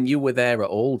 When you were there at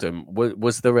Oldham,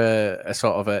 was there a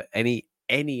sort of any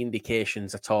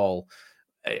indications at all?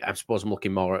 I suppose I'm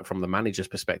looking more at from the manager's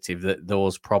perspective that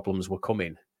those problems were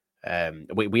coming.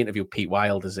 We interviewed Pete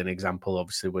Wild as an example.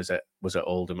 Obviously, was at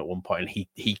Oldham at one point, and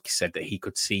he said that he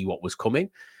could see what was coming,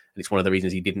 and it's one of the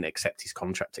reasons he didn't accept his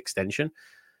contract extension.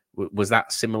 Was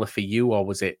that similar for you, or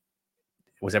was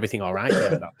everything all right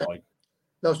there at that point?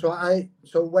 No,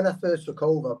 so when I first took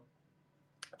over,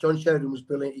 John Sheridan was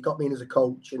brilliant. He got me in as a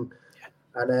coach, and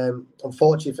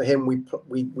unfortunately for him,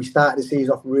 we started the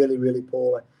season off really, really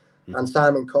poorly. Mm-hmm. And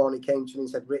Simon Corney came to me and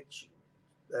said, "Rich,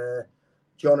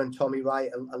 John and Tommy Wright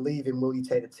are leaving. Will you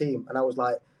take the team?" And I was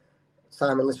like,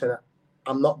 "Simon, listen,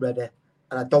 I'm not ready,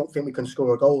 and I don't think we can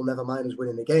score a goal. Never mind us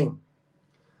winning the game."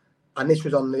 And this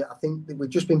was I think we'd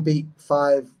just been beat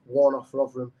 5-1 off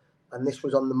Rotherham, and this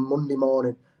was on the Monday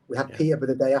morning. We had Peterborough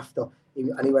the day after,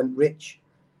 and he went, "Rich,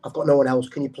 I've got no one else.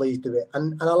 Can you please do it?"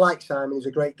 And I like Simon. He's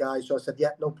a great guy. So I said,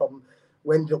 "Yeah, no problem."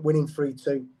 We ended up winning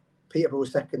 3-2. Peterborough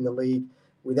was second in the league.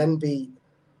 We then beat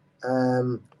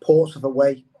Portsmouth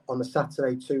away on the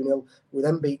Saturday 2-0. We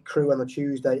then beat Crewe on the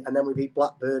Tuesday, and then we beat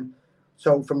Blackburn.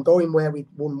 So from going where we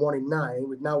won 1 in 9,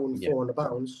 we've now won 4 on the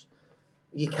bounce.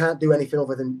 You can't do anything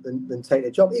other than take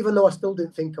the job, even though I still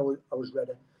didn't think I was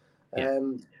ready.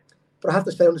 But I have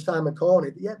to say, under Simon Corney,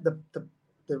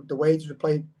 the wages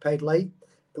were paid late,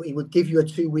 but he would give you a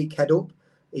 2-week head up.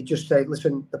 He'd just say,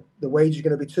 "Listen, the wage is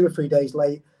going to be 2 or 3 days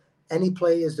late." These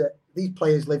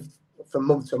players live from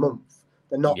month to month.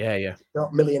 They're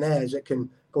not millionaires that can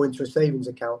go into a savings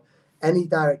account. Any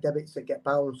direct debits that get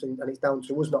bounced and it's down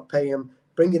to us not paying them,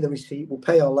 bring in the receipt, we'll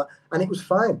pay all that, and it was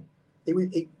fine. There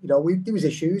was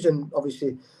issues, and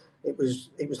obviously it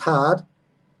was hard.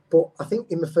 But I think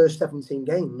in the first 17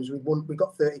 games we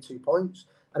got 32 points,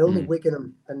 and only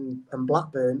Wigan and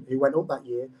Blackburn, who went up that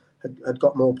year, had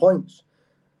got more points.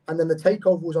 And then the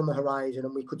takeover was on the horizon,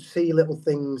 and we could see little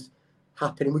things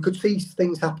happening. We could see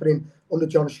things happening under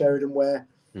John Sheridan where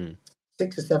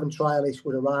 6 or 7 trialists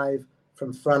would arrive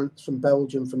from France, from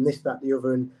Belgium, from this, that, the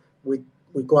other, and we'd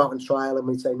go out and trial and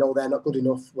we'd say, "No, they're not good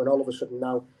enough," when all of a sudden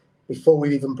now, before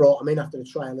we even brought them in after the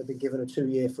trial, they'd been given a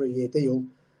 2-year, 3-year deal.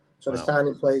 So the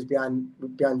signing players behind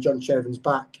John Sheridan's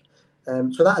back.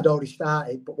 So that had already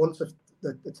started, but once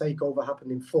the takeover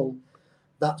happened in full,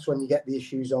 that's when you get the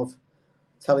issues of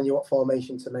telling you what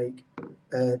formation to make,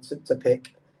 to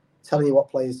pick, telling you what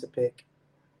players to pick,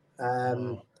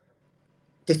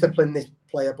 discipline this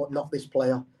player but not this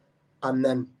player, and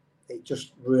then it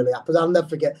just really happens. I'll never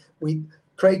forget.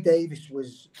 Craig Davis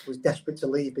was desperate to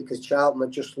leave because Charlton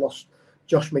had just lost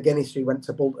Josh McGuinness, who went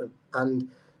to Bolton, and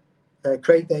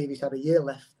Craig Davis had a year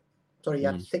left. Sorry, he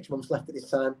had 6 months left at this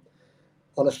time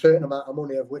on a certain amount of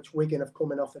money, of which Wigan have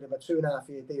come and offered him a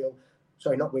 2.5-year deal.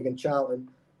 Sorry, not Wigan, Charlton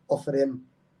offered him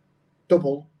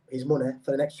double his money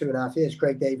for the next 2.5 years.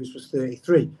 Craig Davis was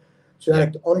 33. So I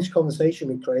had an honest conversation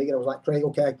with Craig, and I was like, "Craig,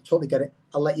 okay, I totally get it.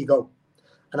 I'll let you go."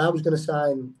 And I was going to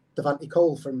sign Devante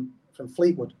Cole from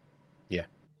Fleetwood. Yeah.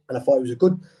 And I thought it was a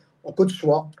good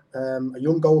swap, a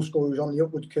young goal scorer who's on the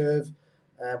upward curve.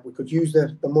 We could use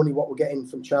the money what we're getting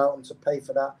from Charlton to pay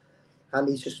for that. And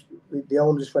the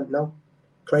owner just went, "No,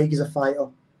 Craig is a fighter.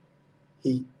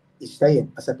 He's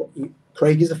staying." I said, "But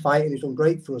Craig is a fighter and he's done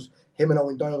great for us. Him and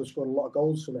Owen Doyle have scored a lot of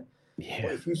goals for me. Yeah.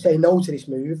 But if you say no to this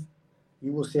move,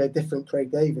 you will see a different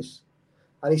Craig Davis."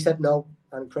 And he said no,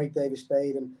 and Craig Davis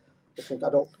stayed. And I think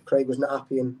Craig was not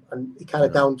happy, and he kind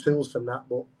of down tools from that.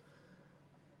 But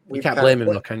you can't blame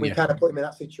him, can you? We kind of put him in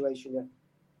that situation,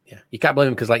 yeah. You can't blame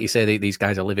him because, like you say, these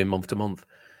guys are living month to month.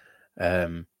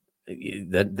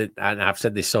 and I've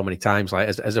said this so many times, like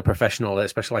as a professional,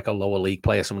 especially like a lower league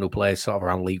player, someone who plays sort of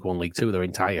around League One, League Two their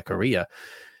entire career,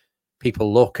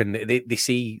 people look and they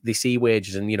see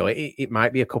wages, and it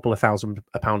might be a couple of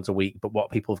 £1,000 a week, but what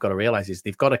people have got to realize is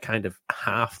they've got to kind of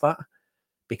half that,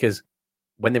 because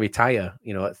when they retire,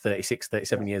 at 36,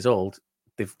 37 years old,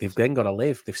 they've then got to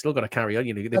live. They've still got to carry on.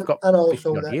 They've got and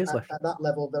also years left. At that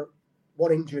level,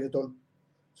 one injury they're done.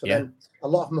 So then a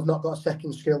lot of them have not got a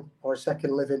second skill or a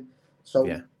second living. So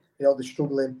they're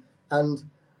struggling. And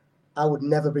I would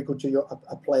never begrudge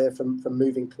a player from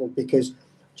moving club, because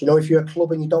if you're a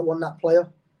club and you don't want that player,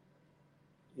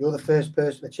 you're the first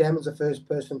person. The chairman's the first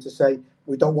person to say,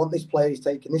 we don't want this player. He's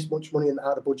taking this much money out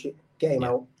of the budget. Get him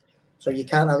out. So you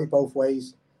can't have it both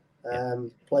ways.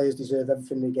 Players deserve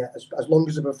everything they get, as long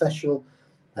as they're professional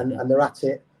and they're at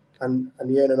it and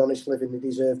they earn an honest living. They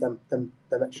deserve them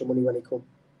extra money when they come.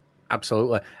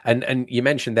 Absolutely. And you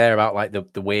mentioned there about like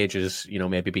the wages,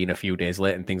 maybe being a few days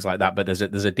late and things like that. But there's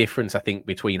a difference, I think,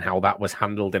 between how that was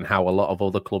handled and how a lot of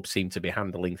other clubs seem to be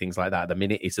handling things like that. At the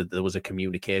minute is that there was a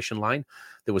communication line,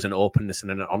 there was an openness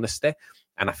and an honesty,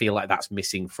 and I feel like that's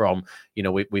missing from.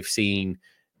 We've seen.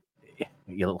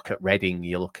 You look at Reading,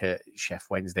 you look at Chef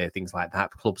Wednesday, things like that.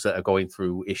 Clubs that are going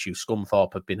through issues.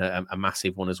 Scunthorpe have been a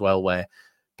massive one as well, where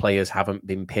players haven't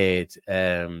been paid.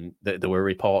 There were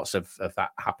reports of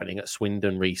that happening at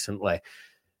Swindon recently.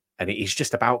 And it is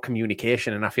just about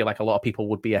communication. And I feel like a lot of people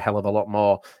would be a hell of a lot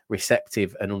more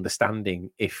receptive and understanding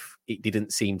if it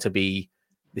didn't seem to be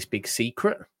this big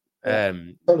secret.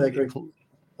 Totally agree.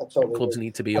 Clubs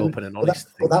need to be open and honest.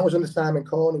 But that was under Simon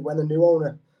Corney when the new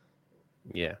owner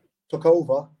took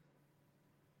over.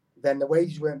 Then the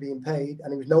wages weren't being paid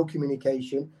and there was no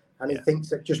communication. And he thinks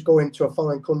that just going to a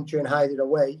foreign country and hide it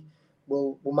away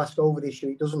will mask over the issue.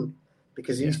 It doesn't,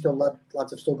 because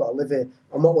lads have still got to live here.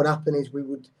 And what would happen is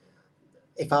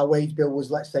if our wage bill was,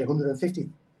 let's say,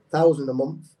 150,000 a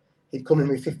month, he'd come in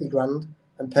with 50 grand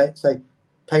and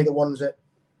pay the ones that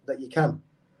you can.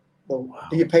 Well,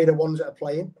 do you pay the ones that are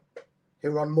playing,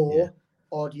 who are on more,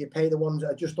 or do you pay the ones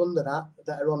that are just under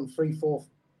that are on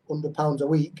 £300-400 a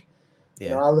week?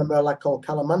 I remember a lad called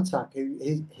Callum Mantak, who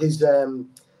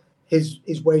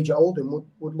his wage at Oldham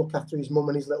would look after his mum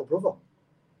and his little brother.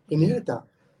 He needed that.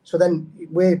 So then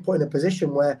we're put in a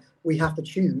position where we have to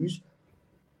choose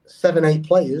 7-8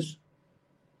 players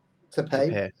to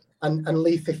pay and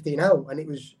leave 15 out. And it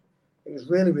was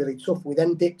really, really tough. We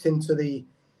then dipped into we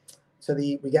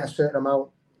get a certain amount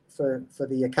for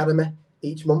the academy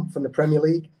each month from the Premier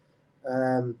League.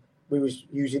 We was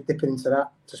usually dipping into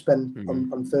that to spend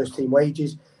on first team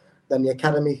wages. Then the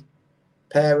academy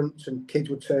parents and kids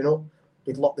would turn up.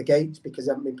 We'd lock the gates because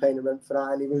they haven't been paying the rent for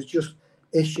that. And it was just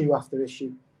issue after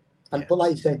issue. But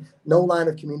like you say, no line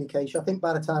of communication. I think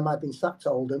by the time I'd been sacked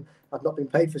at Oldham, I'd not been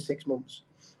paid for 6 months.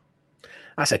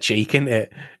 That's a cheek, isn't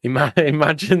it?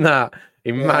 Imagine that.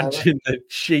 Imagine the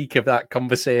cheek of that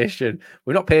conversation.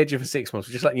 We're not paid you for 6 months.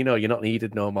 We're just letting you know you're not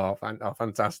needed no more. Oh,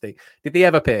 fantastic. Did they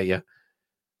ever pay you?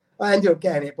 I ended up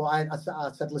getting it, but I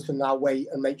said, listen, I'll wait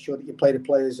and make sure that you play the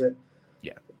players that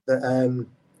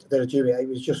are due it. It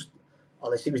was just,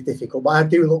 honestly, it was difficult. But I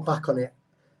do look back on it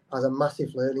as a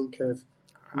massive learning curve.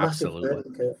 Absolutely.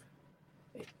 Learning curve.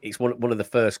 It's one of the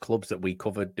first clubs that we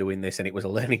covered doing this, and it was a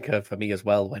learning curve for me as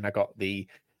well when I got the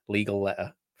legal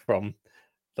letter from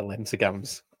the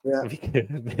Lensigams.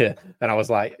 And I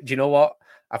was like, do you know what?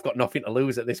 I've got nothing to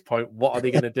lose at this point. What are they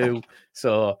going to do?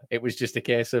 So it was just a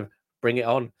case of bring it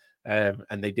on.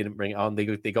 And they didn't bring it on. They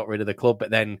got rid of the club. But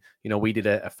then, we did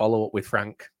a follow-up with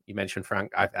Frank. You mentioned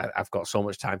Frank. I've got so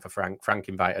much time for Frank. Frank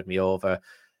invited me over.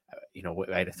 We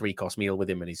had a 3-course meal with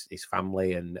him and his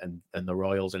family and the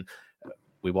Royals. And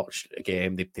we watched a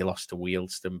game. They lost to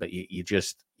Wealdstone, but you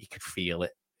could feel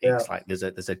it. It's like there's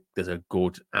a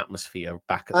good atmosphere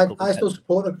back at the club. I still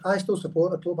support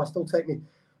the club. I still take me.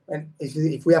 And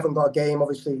if we haven't got a game,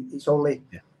 obviously it's only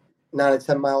 9 or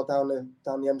 10 miles down the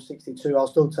M62. I'll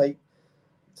still take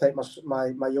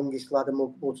my youngest lad and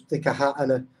we'll stick a hat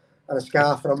and a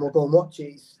scarf and we'll go and watch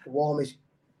it. It's the warmest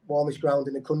ground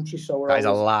in the country. So that is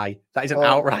a lie. That is an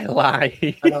outright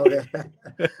lie. I know.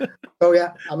 So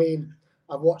I mean,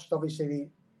 I've watched. Obviously,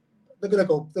 they're going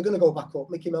to go back up.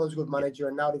 Mickey Mellon's a good manager,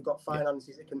 and now they've got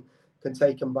finances that can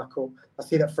take them back up. I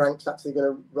see that Frank's actually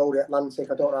going to roll the Atlantic.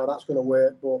 I don't know how that's going to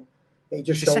work, but it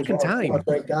just shows what a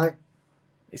great guy.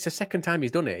 It's the second time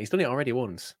he's done it. He's done it already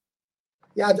once.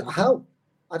 Yeah, how?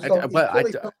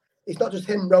 It's not just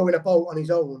him rowing a boat on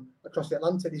his own across the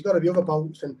Atlantic. There's got to be other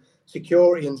boats and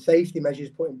security and safety measures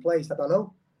put in place. I don't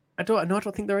know. I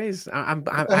don't think there is. I'm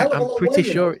pretty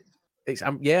sure. It's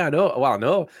yeah, I know. Well, I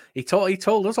know he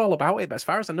told us all about it, but as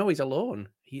far as I know, he's alone.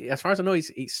 As far as I know,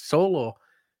 he's solo.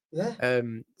 Yeah.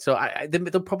 So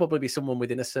there'll probably be someone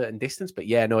within a certain distance, but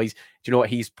yeah, no, do you know what?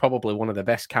 He's probably one of the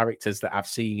best characters that I've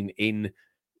seen in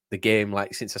the game.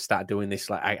 Like since I started doing this,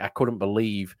 like I couldn't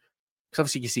believe. Because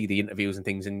obviously you see the interviews and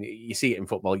things, and you see it in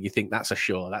football. You think that's a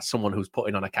show. That's someone who's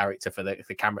putting on a character for the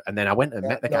camera. And then I went and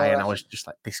met the guy, and I was just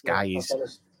like, this guy is.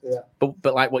 Yeah.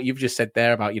 But like what you've just said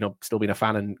there about still being a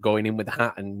fan and going in with the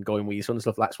hat and going with your son and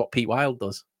stuff. That's what Pete Wild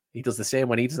does. He does the same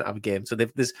when he doesn't have a game. So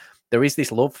there is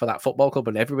this love for that football club,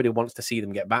 and everybody wants to see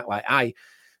them get back. Like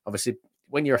obviously,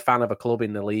 when you're a fan of a club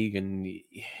in the league, and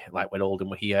like when Oldham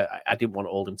were here, I didn't want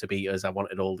Oldham to beat us. I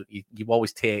wanted Oldham. You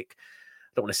always take.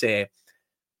 I don't want to say.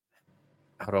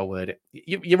 How do I word it?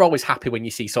 You're always happy when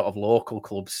you see sort of local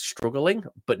clubs struggling,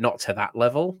 but not to that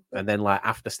level. And then, like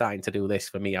after starting to do this,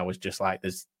 for me, I was just like,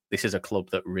 "This is a club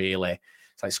that really."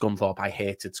 It's like Scunthorpe. I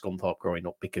hated Scunthorpe growing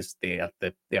up because they had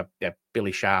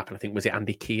Billy Sharp, and I think was it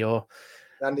Andy Keogh.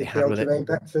 Andy Keogh, Jermaine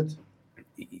Beckford.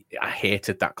 I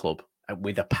hated that club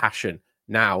with a passion.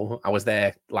 Now I was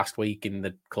there last week in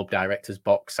the club director's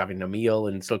box having a meal,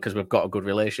 and so because we've got a good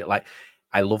relationship. Like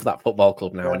I love that football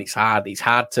club now, and it's hard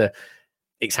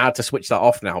to switch that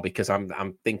off now because I'm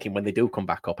thinking when they do come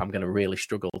back up, I'm going to really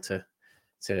struggle to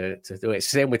do it.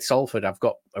 Same with Salford. I've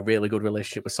got a really good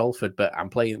relationship with Salford, but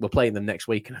we're playing them next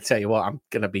week, and I tell you what, I'm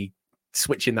going to be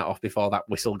switching that off before that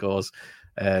whistle goes.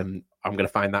 I'm going to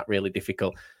find that really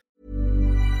difficult.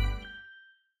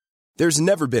 There's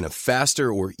never been a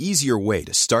faster or easier way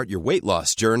to start your weight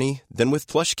loss journey than with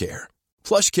PlushCare.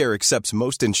 PlushCare accepts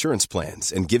most insurance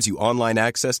plans and gives you online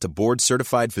access to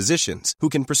board-certified physicians who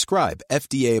can prescribe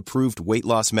FDA-approved weight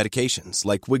loss medications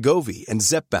like Wegovy and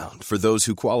Zepbound for those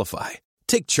who qualify.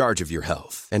 Take charge of your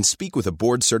health and speak with a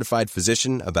board-certified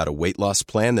physician about a weight loss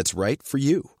plan that's right for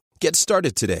you. Get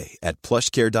started today at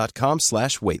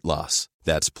plushcare.com/weight loss.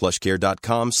 That's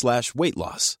plushcare.com/weight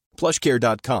loss.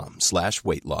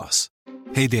 plushcare.com/weight loss.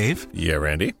 Hey, Dave. Yeah,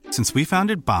 Randy. Since we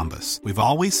founded Bombas, we've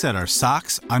always said our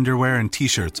socks, underwear, and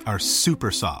T-shirts are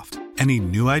super soft. Any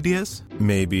new ideas?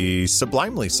 Maybe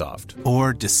sublimely soft.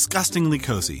 Or disgustingly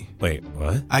cozy. Wait,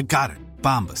 what? I got it.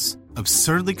 Bombas.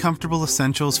 Absurdly comfortable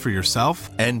essentials for yourself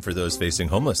and for those facing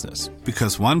homelessness.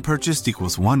 Because one purchased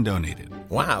equals one donated.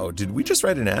 Wow, did we just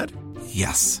write an ad?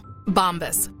 Yes.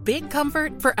 Bombas. Big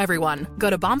comfort for everyone. Go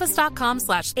to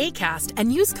bombas.com/ACAST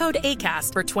and use code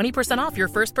ACAST for 20% off your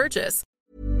first purchase.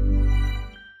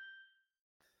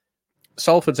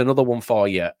 Salford's another one for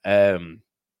you.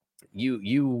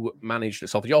 You managed at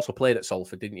Salford. You also played at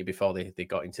Salford, didn't you, before they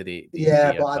got into the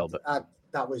but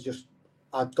that was just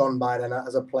I'd gone by then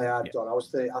as a player. I'd done. I was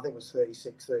 30, I think it was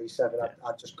 36, 37. Yeah.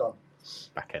 I'd just gone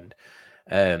back end.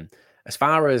 As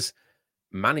far as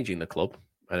managing the club,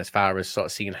 and as far as sort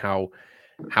of seeing how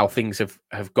things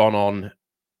have gone on,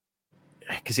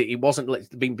 because it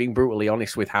wasn't being brutally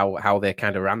honest with how they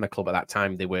kind of ran the club at that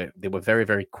time. They were very,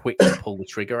 very quick to pull the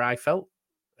trigger, I felt.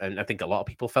 And I think a lot of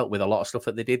people felt with a lot of stuff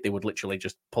that they did, they would literally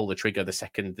just pull the trigger the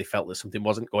second they felt that something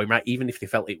wasn't going right, even if they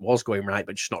felt it was going right,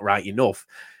 but just not right enough.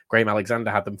 Graham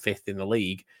Alexander had them 5th in the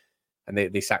league, and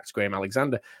they sacked Graham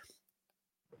Alexander.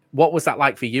 What was that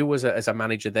like for you as a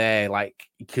manager there? Like,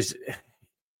 because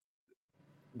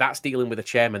that's dealing with a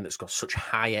chairman that's got such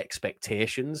high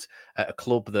expectations at a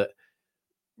club that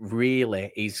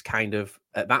really is kind of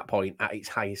at that point at its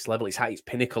highest level. It's at its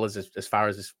pinnacle as far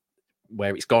as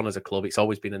where it's gone as a club. It's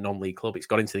always been a non-league club. It's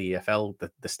got into the EFL. They're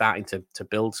starting to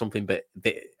build something, but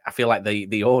I feel like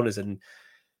the owners and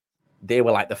they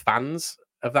were like the fans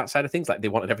of that side of things. Like they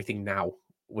wanted everything now.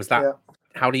 Was that? Yeah.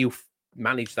 How do you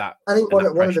manage that? I think one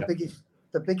of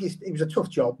the biggest. It was a tough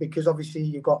job because obviously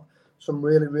you got some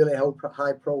really, really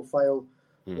high profile,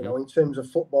 in terms of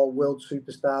football world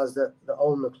superstars that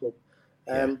own the club.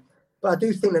 But I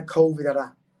do think that COVID had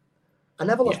I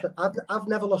never lost. I've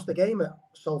never lost a game at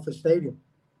Salford Stadium.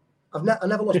 I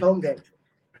never lost a home game.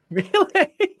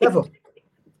 Really? Never.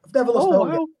 I've never lost a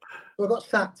home game. So I got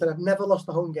sacked and I've never lost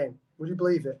a home game. Would you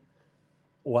believe it?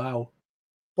 Wow.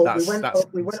 But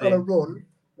we went on a run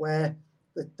where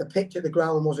the pitch at the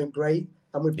ground wasn't great,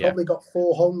 and we probably got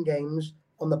 4 home games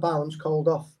on the bounce called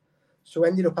off. So we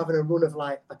ended up having a run of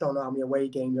I don't know how many away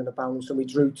games on the bounce, and we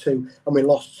drew 2 and we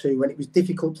lost 2, and it was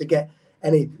difficult to get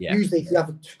any. Usually, if you have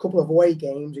a couple of away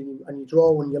games and you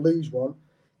draw one, you lose one,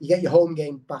 you get your home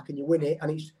game back and you win it,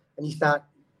 and you start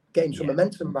getting some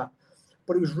momentum back.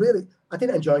 But it was really, I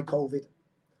didn't enjoy COVID.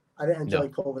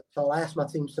 COVID at all. I asked my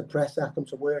teams to press, I asked them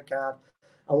to work hard.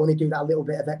 I want to do that a little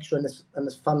bit of extra, and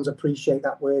the fans appreciate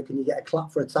that work, and you get a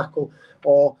clap for a tackle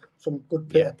or some good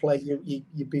bit of play.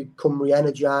 You become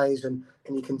re-energized and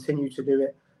you continue to do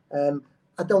it.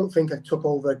 I don't think I took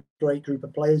over a great group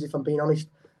of players, if I'm being honest.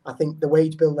 I think the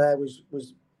wage bill there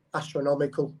was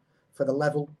astronomical for the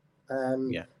level.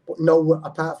 But no,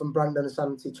 apart from Brandon and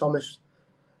Santi Thomas,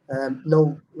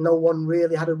 no one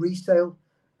really had a resale.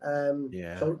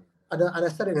 So, and I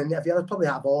said in an interview, I was probably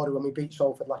out of order when we beat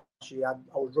Salford last year.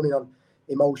 I was running on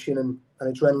emotion and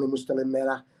adrenaline was still in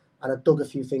there, and I dug a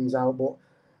few things out. But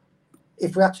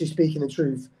if we're actually speaking the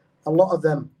truth, a lot of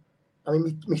them, I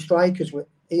mean, my strikers were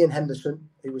Ian Henderson,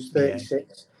 who was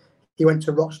 36. He went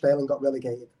to Rochdale and got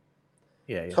relegated.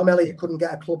 Tom Elliott couldn't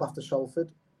get a club after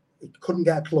Salford. He couldn't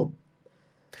get a club.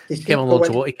 He came on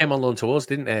loan to us,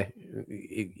 didn't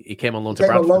he? He came on loan to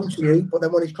Bradford. He came on loan to you, but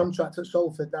then when his contract at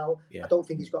Salford now, I don't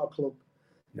think he's got a club.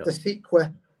 No. The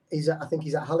Sequer, I think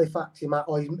he's at Halifax.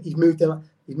 He's moved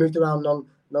around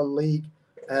non-league.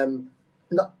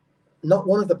 Not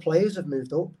one of the players have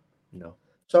moved up. No.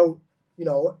 So, you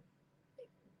know,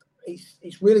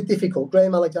 it's really difficult.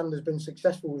 Graham Alexander's been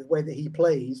successful with the way that he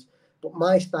plays, but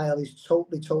my style is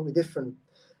totally different.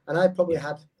 And I probably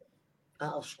had,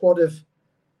 out of a squad of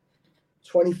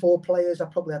 24 players, I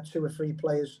probably had 2 or 3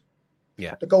 players.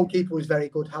 Yeah. The goalkeeper was very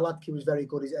good. Haladki was very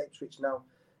good. He's at Ipswich now.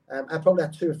 I probably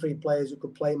had 2 or 3 players who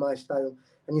could play my style.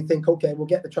 And you think, okay, we'll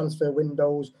get the transfer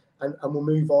windows and we'll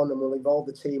move on and we'll evolve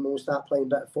the team and we'll start playing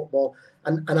better football.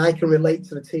 And I can relate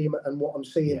to the team and what I'm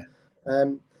seeing.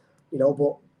 You know,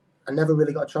 but I never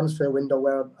really got a transfer window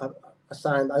where I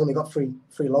signed. I only got three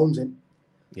loans in.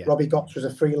 Yeah. Robbie Gotts was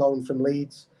a free loan from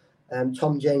Leeds,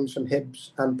 Tom James from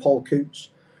Hibs, and Paul Coots.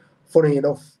 Funny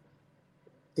enough,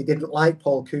 they didn't like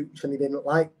Paul Coots and they didn't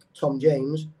like Tom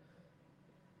James.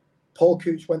 Paul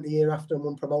Coots went the year after and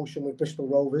won promotion with Bristol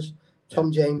Rovers.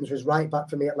 Tom James was right back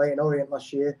for me at Leyton Orient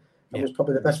last year and was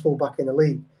probably the best fullback in the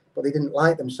league. But they didn't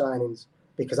like them signings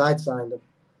because I'd signed them.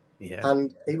 Yeah.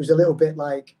 And it was a little bit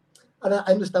like, and I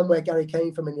understand where Gary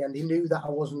came from in the end. He knew that I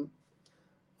wasn't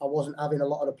having a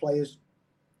lot of the players.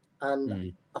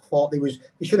 And I thought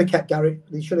he should have kept Gary.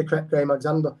 He should have kept Graham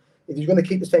Alexander. If he's going to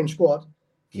keep the same squad,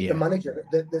 keep the manager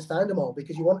that signed them all,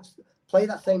 because you want to play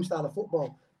that same style of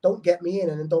football. Don't get me in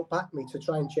and then don't back me to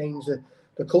try and change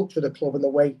the culture of the club and the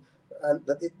way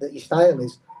that your style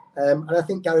is. And I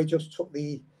think Gary just took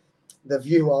the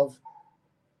view of,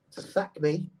 to sack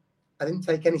me, I didn't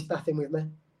take any staff in with me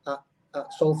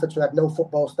at Salford, so I had no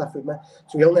football staff with me.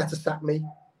 So he only had to sack me.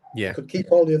 Yeah. Could keep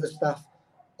all the other staff,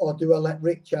 or do I let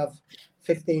Rich have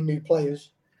 15 new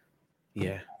players?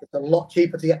 Yeah. It's a lot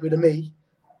cheaper to get rid of me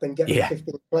than get rid of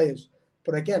 15 players.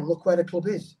 But again, look where the club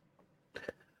is.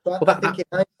 So I think in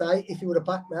hindsight, if he would have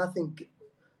backed me, I think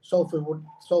Salford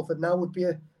now would be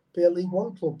a League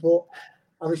One club. But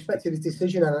I respected his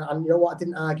decision, and you know what? I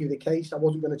didn't argue the case. I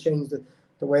wasn't going to change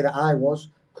the way that I was.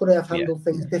 Could I have handled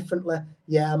things differently?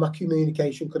 Yeah, my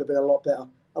communication could have been a lot better,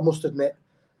 I must admit.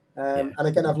 And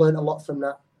again, I've learned a lot from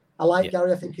that. I like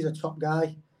Gary. I think he's a top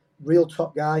guy, real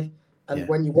top guy. And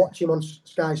when you watch him on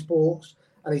Sky Sports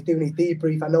and he's doing his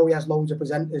debrief, I know he has loads of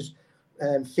presenters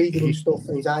feeding him stuff,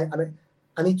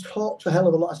 and he talks a hell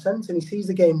of a lot of sense, and he sees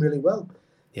the game really well.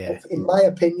 Yeah. But in my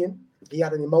opinion, he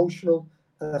had an emotional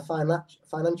and a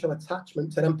financial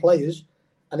attachment to them players,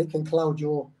 and it can cloud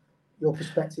your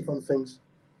perspective on things.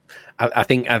 I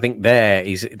think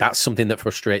that's something that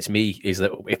frustrates me, is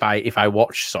that if I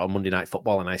watch sort of Monday Night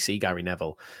Football and I see Gary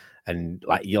Neville, and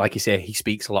like you say, he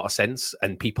speaks a lot of sense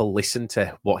and people listen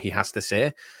to what he has to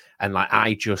say, and like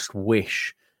I just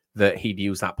wish that he'd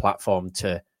use that platform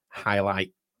to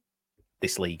highlight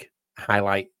this league,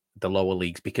 highlight the lower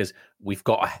leagues, because we've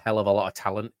got a hell of a lot of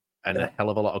talent and a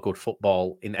hell of a lot of good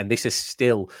football and this is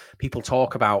still, people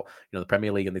talk about, you know, the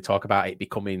Premier League, and they talk about it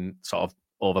becoming sort of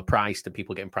overpriced and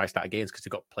people getting priced out of games because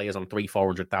they've got players on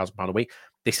 £300,000-400,000 a week.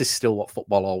 This is still what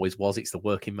football always was. It's the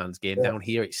working man's game down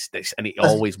here. And it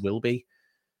always will be.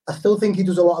 I still think he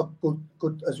does a lot of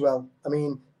good as well. I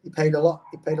mean, he paid a lot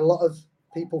of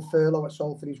people furlough at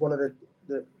Salford. He's one of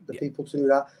the people to do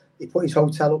that. He put his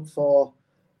hotel up for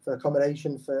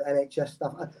accommodation for NHS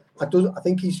staff. I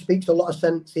think he speaks a lot of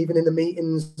sense, even in the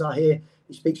meetings I hear.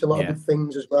 He speaks a lot of good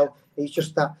things as well. He's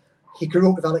just that he grew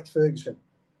up with Alex Ferguson.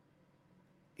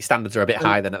 His standards are a bit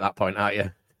high then at that point, aren't you?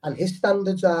 And his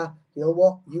standards are, you know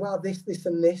what, you are this,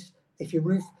 and this. If you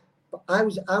roof, but I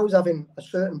was having a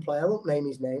certain player, I won't name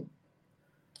his name.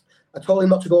 I told him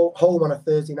not to go home on a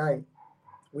Thursday night.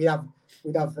 We'd have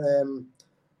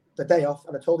the day off,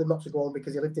 and I told him not to go home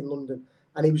because he lived in London,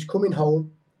 and he was coming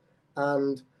home,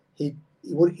 and he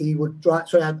would drive.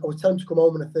 So I was telling him to come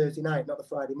home on a Thursday night, not the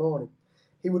Friday morning.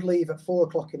 He would leave at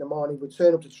 4:00 in the morning. He would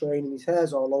turn up to train, and his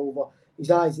hair's all over. His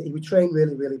eyes, he would train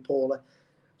really, really poorly.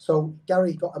 So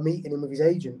Gary got a meeting in with his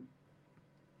agent.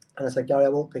 And I said, Gary, I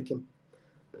won't pick him.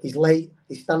 He's late.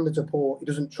 His standards are poor. He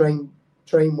doesn't train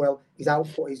well. His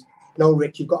output is no,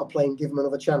 Rich. You've got to play and give him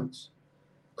another chance.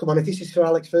 Come on, if this is for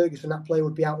Alex Ferguson, that player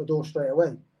would be out the door straight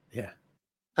away. Yeah.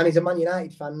 And he's a Man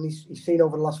United fan. And he's seen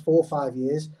over the last 4 or 5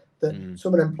 years that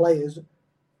some of them players,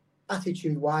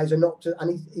 attitude-wise, are not.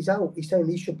 And he's out. He's saying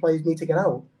these players need to get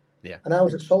out. Yeah. And I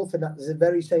was at Salford. That was the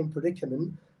very same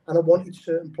predicament. And I wanted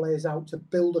certain players out to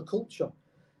build a culture.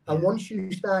 And once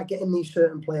you start getting these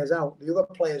certain players out, the other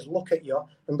players look at you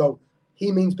and go,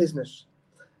 he means business.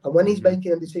 And when he's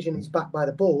making a decision, he's backed by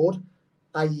the board,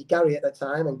 i.e. Gary at the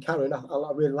time, and Karen,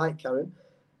 I really like Karen.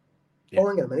 Oh,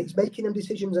 hang on a minute, he's making them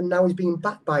decisions and now he's being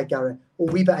backed by Gary.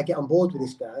 Well, we better get on board with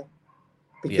this guy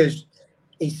because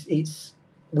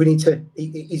we need to,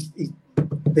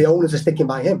 the owners are sticking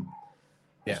by him.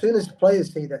 Yeah. As soon as the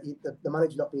players see that the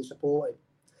manager's not being supported,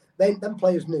 then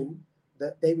players knew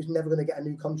that they was never going to get a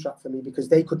new contract for me because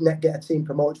they could not get a team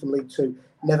promoted from League Two,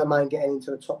 never mind getting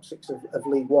into the top 6 of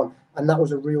League One. And that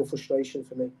was a real frustration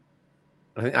for me.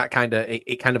 I think that kind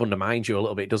of undermines you a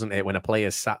little bit, doesn't it? When a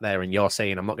player's sat there and you're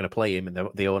saying, I'm not going to play him, and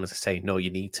the owners are saying, no,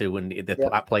 you need to. And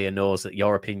that player knows that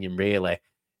your opinion really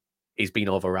is being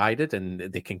overridden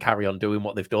and they can carry on doing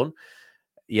what they've done.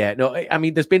 Yeah, no, I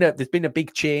mean, there's been a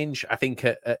big change, I think,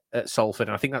 at Salford.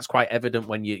 And I think that's quite evident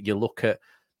when you look at,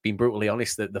 being brutally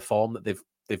honest, the form that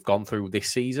they've gone through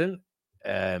this season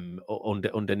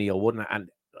under Neil Wood. And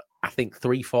I think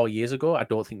 3-4 years ago, I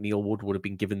don't think Neil Wood would have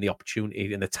been given the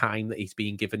opportunity and the time that he's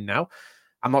being given now.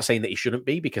 I'm not saying that he shouldn't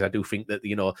be, because I do think that,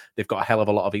 they've got a hell of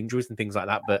a lot of injuries and things like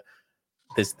that. But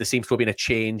there seems to have been a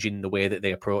change in the way that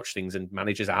they approach things, and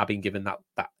managers are being given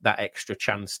that extra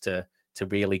chance to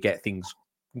really get things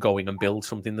going and build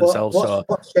something themselves.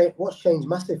 What's changed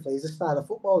massively is the style of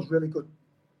football is really good.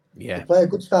 Yeah, they play a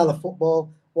good style of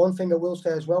football. One thing I will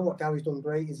say as well, what Gary's done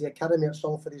great is the academy at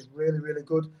Salford is really, really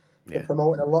good. They're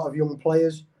promoting a lot of young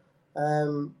players.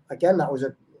 Again, that was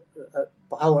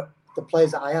the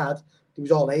players that I had, it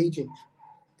was all aging.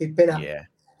 They'd been at.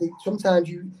 Sometimes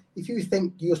if you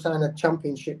think you'll sign a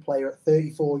championship player at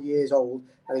 34 years old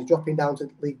and he's dropping down to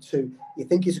League Two, you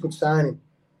think he's a good signing.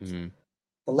 Mm-hmm.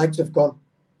 The legs have gone.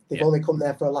 They've only come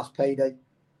there for a last payday.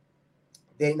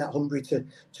 They ain't that hungry to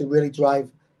really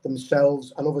drive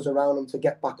themselves and others around them to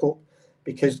get back up,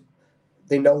 because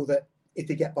they know that if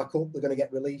they get back up, they're going to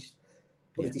get released.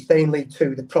 But if they stay in League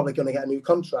Two, they're probably going to get a new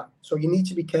contract. So you need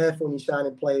to be careful when you're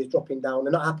signing players dropping down.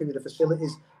 They're not happy with the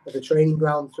facilities of the training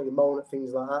ground, so they moan at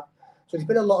things like that. So there's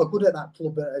been a lot of good at that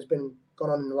club that has been gone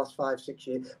on in the last 5-6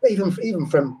 years. But even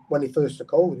from when they first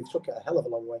took over, they took it a hell of a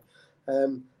long way.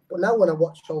 But now when I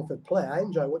watch Salford play, I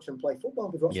enjoy watching them play football.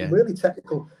 We've got some really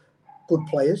technical, good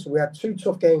players. We had 2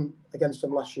 tough games against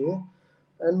them last year.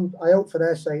 And I hope for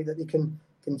their sake that they can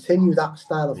continue that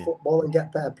style of football and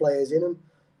get better players in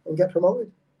and get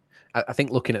promoted. I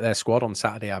think looking at their squad on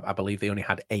Saturday, I believe they only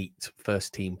had 8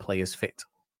 first-team players fit.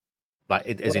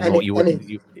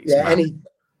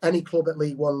 Any club at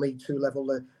League One, League Two level,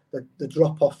 the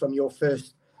drop off from your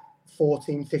first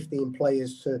 14, 15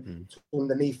 players to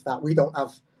underneath that. We don't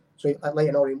have, so at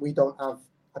Leyton Orient, we don't have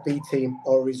a B team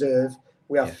or a reserve.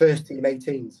 We have first team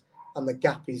 18s, and the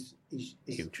gap is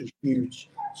huge.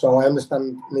 So I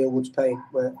understand Neil Wood's pain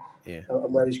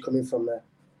and where he's coming from there.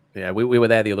 Yeah, we were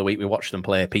there the other week. We watched them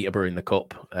play Peterborough in the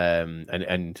Cup,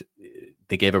 and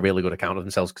they gave a really good account of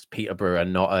themselves, because Peterborough are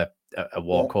not a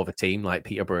walkover team. Like,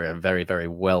 Peterborough are a very, very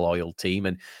well-oiled team,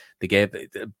 and they gave,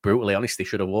 brutally honest, they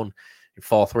should have won.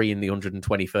 4-3 in the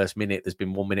 121st minute. There's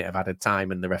been 1 minute of added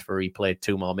time, and the referee played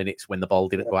 2 more minutes when the ball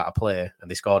didn't go out of play,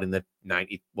 and they scored in the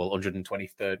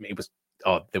 123rd minute.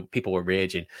 The people were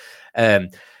raging.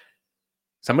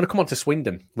 So I'm going to come on to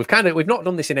Swindon. We've not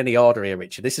done this in any order here,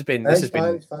 Richard. This has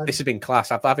been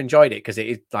class. I've enjoyed it, because it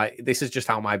is like, this is just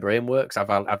how my brain works.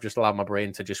 I've just allowed my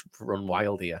brain to just run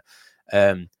wild here.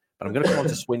 But I'm going to come on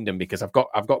to Swindon, because I've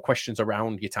got questions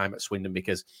around your time at Swindon.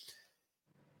 Because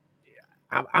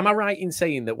am I right in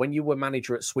saying that when you were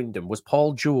manager at Swindon, was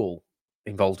Paul Jewell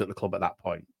involved at the club at that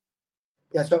point?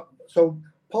 Yeah. So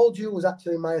Paul Jewell was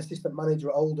actually my assistant manager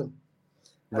at Oldham.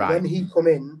 And when he come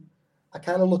in, I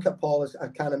kind of look at Paul as a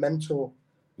kind of mentor,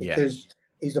 because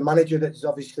he's a manager that's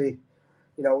obviously,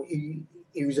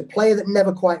 he was a player that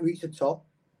never quite reached the top,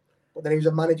 but then he was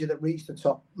a manager that reached the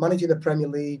top, managing the Premier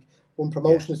League, won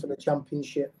promotions from the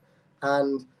Championship,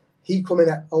 and he come in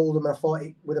at Oldham, and I thought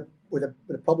with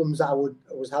the problems that I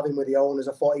was having with the owners,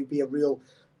 I thought he'd be a real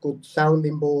good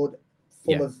sounding board,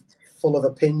 full of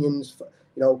opinions,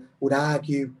 would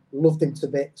argue, loved him to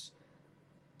bits.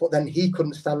 But then he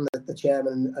couldn't stand the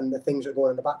chairman and the things that were going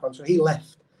on in the background, so he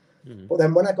left. Mm-hmm. But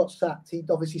then when I got sacked, he'd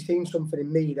obviously seen something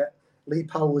in me that Lee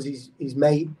Powell was his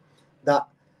mate, that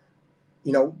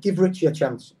give Richie a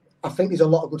chance. I think there's a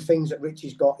lot of good things that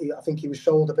Richie's got. I think he was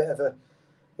sold a bit of a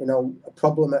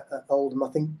problem at Oldham. I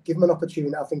think give him an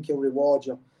opportunity. I think he'll reward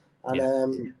you.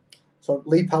 And so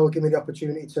Lee Power gave me the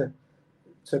opportunity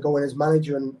to go in as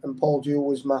manager, and Paul Jewell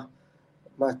was my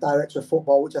director of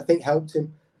football, which I think helped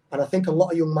him. And I think a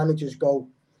lot of young managers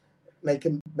make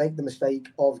the mistake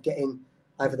of getting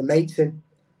either the mates in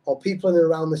or people in and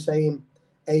around the same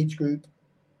age group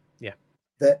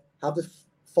that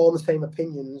form the same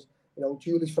opinions.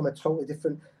 Julie's from a totally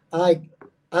different. I'm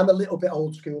a little bit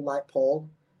old school like Paul,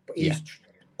 but he's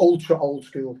ultra old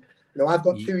school. I've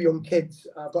got two young kids.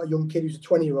 I've got a young kid who's a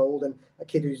 20-year-old and a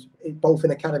kid who's both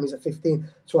in academies at 15.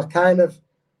 So I kind of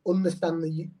understand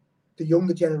the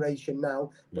younger generation now,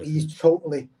 but he's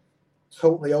totally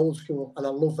old school, and I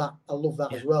love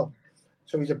that as well.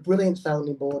 So he's a brilliant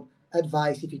sounding board.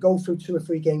 Advice: if you go through 2 or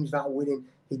 3 games without winning,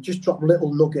 he just drop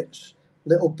little nuggets,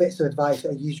 little bits of advice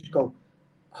that you just go,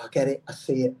 I get it, I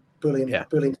see it. Brilliant,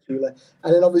 brilliant.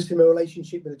 And then obviously my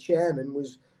relationship with the chairman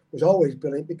was always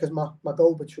brilliant, because my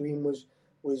go-between was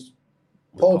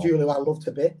Paul Jewell, who I love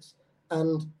to bits,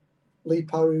 and Lee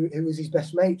Power, who was his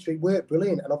best mate. So it worked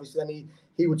brilliant. And obviously then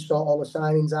he would sort all the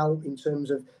signings out in terms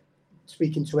of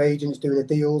speaking to agents, doing the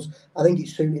deals. I think it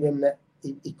suited him that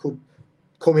he could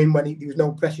come in when there was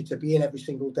no pressure to be in every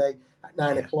single day at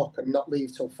 9 o'clock and not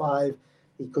leave till 5.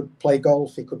 He could play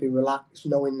golf. He could be relaxed,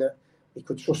 knowing that he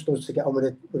could trust us to get on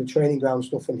with the training ground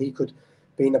stuff, and he could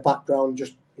be in the background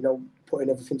just, putting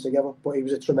everything together. But he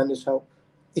was a tremendous help.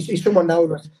 He's someone now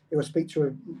who I speak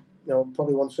to,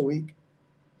 probably once a week.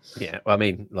 Yeah, well, I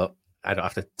mean, look, I don't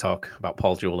have to talk about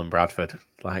Paul Jewell and Bradford.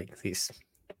 Like,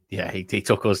 he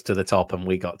took us to the top, and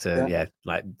we got to,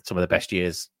 like some of the best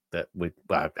years that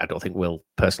I don't think we'll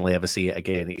personally ever see it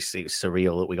again. It's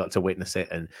surreal that we got to witness it,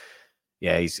 and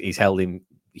he's held in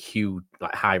huge,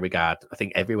 like, high regard. I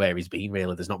think everywhere he's been,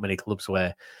 really, there's not many clubs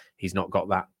where he's not got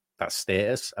that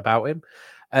status about him.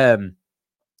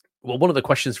 Well, one of the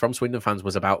questions from Swindon fans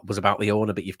was about the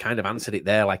owner, but you've kind of answered it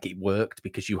there. Like, it worked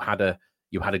because you had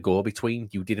a go-between.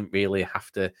 You didn't really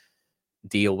have to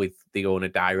deal with the owner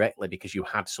directly, because you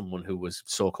had someone who was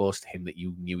so close to him that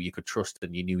you knew you could trust,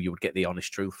 and you knew you would get the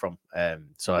honest truth from.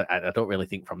 So I don't really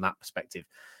think from that perspective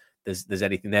there's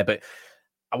anything there. But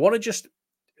I want to just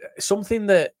something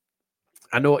that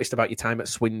I noticed about your time at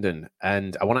Swindon,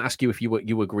 and I want to ask you if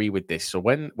you agree with this. So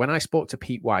when I spoke to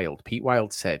Pete Wild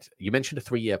said, you mentioned a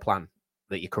 3-year plan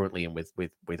that you're currently in with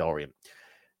Orient.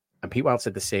 And Pete Wild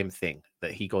said the same thing,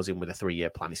 that he goes in with a 3-year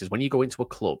plan. He says, when you go into a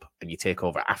club and you take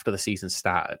over after the season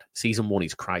started, season 1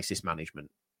 is crisis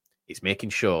management. It's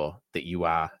making sure that you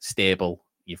are stable,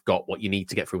 you've got what you need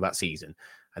to get through that season.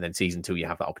 And then season 2, you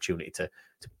have that opportunity to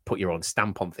put your own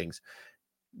stamp on things.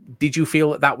 Did you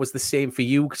feel that was the same for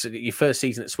you? Because your first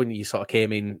season at Swindon, you sort of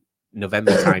came in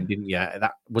November time, didn't you?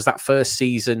 Was that first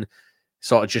season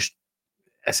sort of just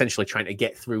essentially trying to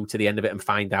get through to the end of it and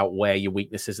find out where your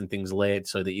weaknesses and things laid,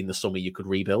 so that in the summer you could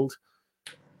rebuild?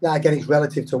 Yeah, again, it's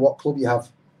relative to what club you have.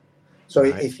 So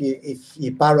if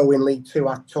you Barrow in League 2,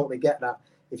 I totally get that.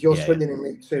 If you're Swindon in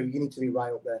League 2, you need to be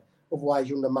right up there. Otherwise,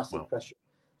 you're under massive pressure.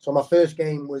 So my first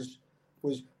game was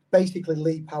basically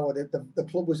Lee Power. The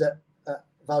club was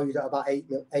valued at about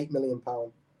 £8 million.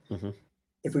 Mm-hmm.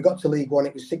 If we got to League 1,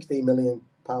 it was £16 million.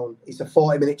 It's a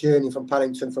 40-minute journey from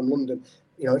Paddington, from London.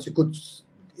 It's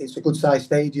a good sized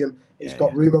stadium. It's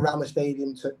got room around the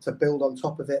stadium to build on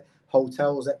top of it,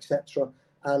 hotels, etc.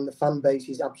 And the fan base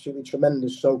is absolutely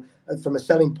tremendous. So, from a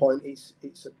selling point, it's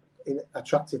an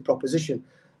attractive proposition.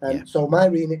 So my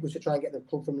remit was to try and get the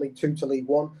club from League 2 to League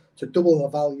 1 to double the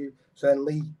value. So then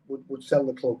Lee would sell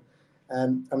the club.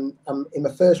 And in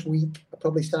the first week, I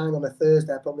probably signed on a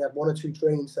Thursday. I probably had 1 or 2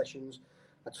 training sessions.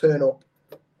 I turn up,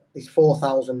 there's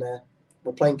 4,000 there.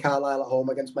 We're playing Carlisle at home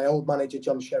against my old manager,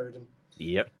 John Sheridan.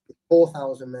 Yep.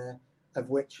 4,000 there, of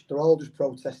which they're all just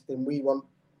protesting. We want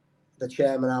the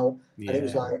chairman out. And it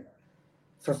was like,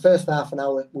 for the first half an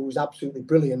hour, it was absolutely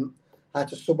brilliant. I had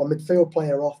to sub a midfield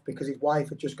player off because his wife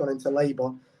had just gone into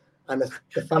labour, and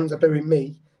the fans are booing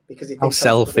me because he thinks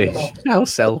How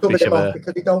selfish of her.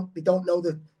 Because they don't know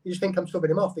you just think I'm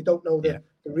subbing him off. They don't know the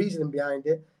reasoning behind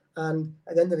it. And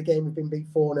at the end of the game, we've been beat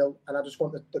 4-0, and I just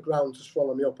want the ground to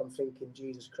swallow me up. I'm thinking,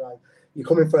 Jesus Christ, you're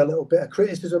coming for a little bit of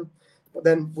criticism, but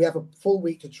then we have a full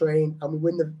week to train, and we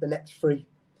win the next 3.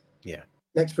 Yeah.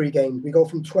 Next 3 games. We go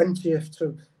from 20th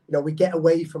to, we get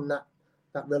away from that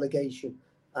relegation,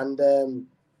 and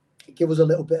it gave us a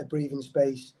little bit of breathing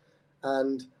space.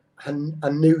 And I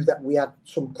knew that we had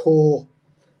some core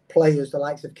players, the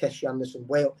likes of Keshi Anderson,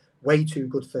 way too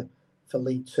good for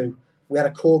League 2. We had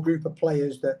a core group of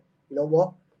players that, you know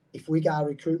what, if we get our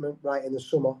recruitment right in the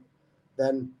summer,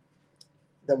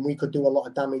 then we could do a lot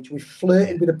of damage. We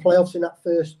flirted with the playoffs in that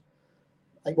first.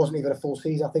 It wasn't even a full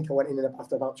season. I think I went in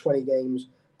after about 20 games.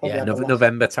 Yeah,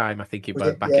 November time. I think you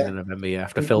went back in November. Yeah,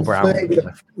 after Phil Brown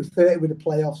left. We flirted with the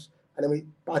playoffs, and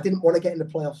then but I didn't want to get in the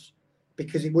playoffs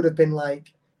because it would have been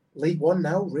like League One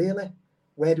now. Really,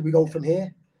 where do we go from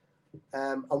here?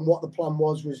 And what the plan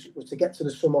was to get to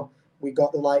the summer. We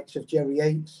got the likes of Jerry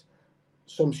Yates,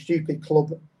 some stupid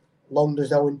club,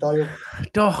 London's Owen Doyle.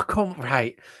 Oh, come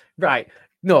right.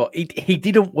 No, he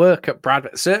didn't work at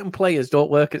Bradford. Certain players don't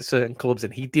work at certain clubs,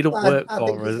 and he didn't work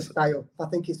for us. I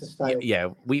think it's the style. Yeah,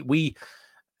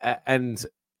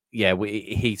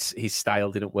 his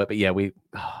style didn't work. But yeah,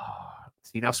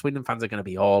 see now Swindon fans are going to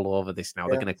be all over this now.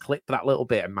 They're going to clip that little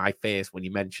bit in my face when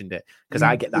you mentioned it because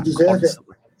I get that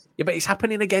constantly. Yeah, but it's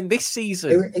happening again this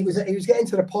season. He was getting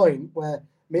to the point where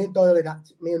me and Doyle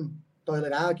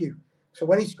would argue. So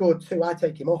when he scored 2, I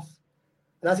take him off,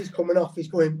 and as he's coming off, he's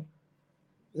going,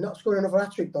 "You're not scoring another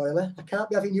hat-trick, Doyle. I can't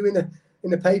be having you in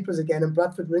the papers again." And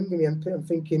Bradford ringing me and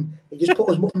thinking he just put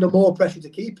us under more pressure to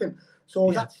keep him. So it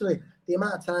was actually the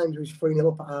amount of times he was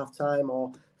 3-0 up at half time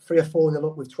or 3 or 4-0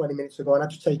 up with 20 minutes to go, and I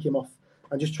just take him off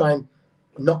and just try and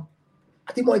not.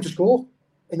 I didn't want him to score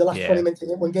in the last 20 minutes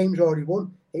when games were already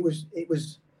won. It was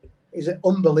an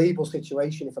unbelievable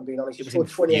situation, if I'm being honest. He scored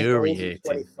 28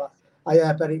 goals.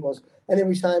 I bet it was. And then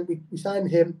we signed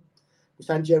him. We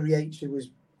signed Jerry Yates, who was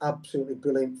absolutely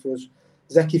brilliant for us.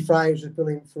 Zeki Friars was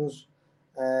brilliant for us.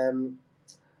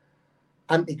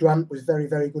 Anthony Grant was very,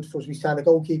 very good for us. We signed a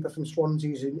goalkeeper from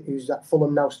Swansea who's at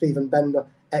Fulham now, Stephen Bender,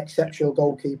 exceptional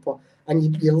goalkeeper.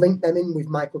 And you link them in with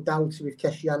Michael Doughty, with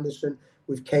Keshi Anderson,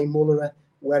 with Kane Mullery,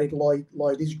 Werid Lloyd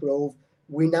Isgrove.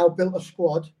 We now built a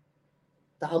squad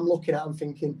that I'm looking at and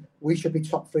thinking we should be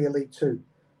top 3 of League 2.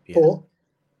 Yeah. But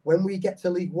when we get to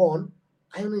League 1,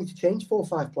 I only need to change 4 or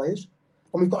 5 players.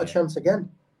 And we've got a chance again.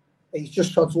 It's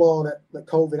just Sod's law that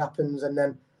COVID happens and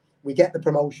then we get the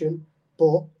promotion.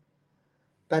 But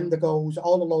Bender goes,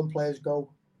 all the lone players go.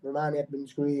 Romani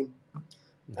Edmonds Green.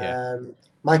 Yeah.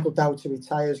 Michael Doughty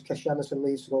retires. Keshi Anderson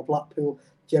leaves to go Blackpool.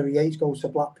 Jerry Yates goes to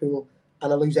Blackpool.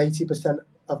 And I lose 80%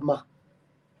 of my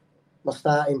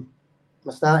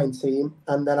starting team.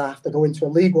 And then I have to go into a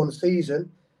League 1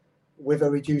 season with a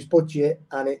reduced budget.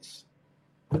 And it's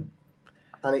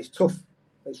tough.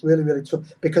 It's really, really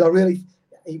tough because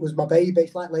it was my baby.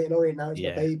 It's like Leighton Orient now. It's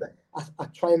my baby. I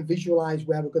try and visualize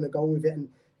where we're going to go with it, and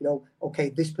okay,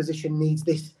 this position needs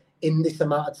this in this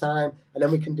amount of time, and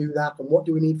then we can do that. And what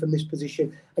do we need from this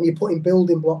position? And you're putting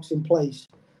building blocks in place.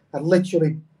 I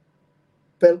literally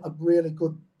built a really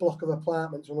good block of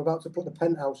apartments, and we're about to put the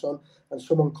penthouse on, and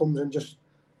someone comes and just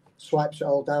swipes it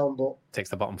all down. But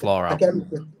takes the bottom floor out. Again,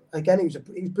 it was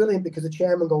brilliant because the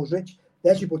chairman goes, "Rich,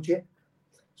 there's your budget.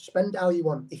 Spend how you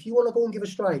want. If you want to go and give a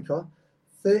striker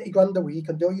 30 grand a week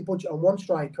and do your budget on one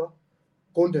striker,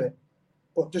 go and do it.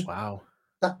 But just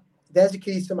there's the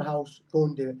keys to my house. Go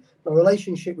and do it." My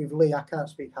relationship with Lee, I can't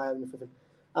speak highly enough of him.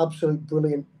 Absolute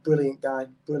brilliant guy.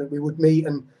 Brilliant. We would meet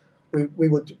and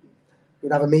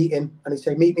we'd have a meeting and he'd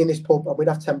say, "Meet me in this pub," and we'd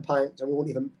have 10 pints and we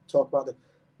wouldn't even talk about the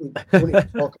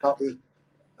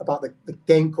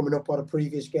game coming up or the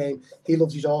previous game. He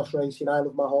loves his horse racing. I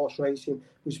love my horse racing.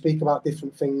 We speak about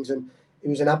different things, and it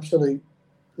was an absolute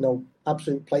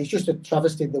play. It's just a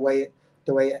travesty the way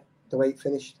it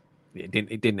finished. It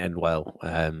didn't end well,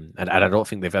 and I don't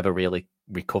think they've ever really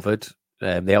recovered.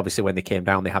 They obviously, when they came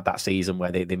down, they had that season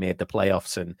where they made the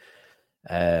playoffs and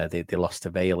they lost to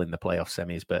Vale in the playoff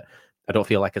semis. But I don't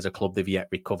feel like as a club they've yet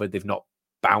recovered. They've not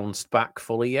bounced back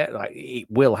fully yet. Like it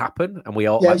will happen, and we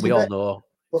all know.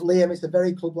 But Liam, it's a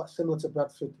very club that's similar to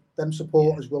Bradford. Them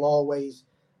supporters will always.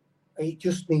 It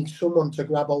just needs someone to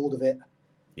grab hold of it.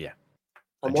 Yeah,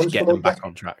 and once get them back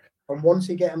on track. And once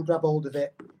you get them grab hold of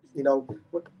it,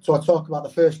 So I talk about the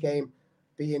first game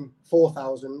being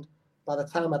 4,000. By the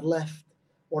time I'd left,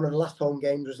 one of the last home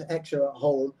games was Exeter at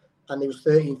home, and there was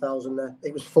 13,000 there.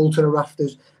 It was full to the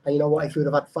rafters. And you know what? If we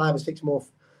would have had 5 or 6 more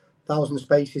thousand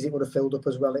spaces, it would have filled up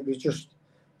as well. It was just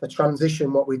the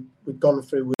transition. What we'd gone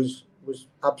through was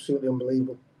absolutely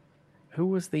unbelievable. Who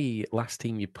was the last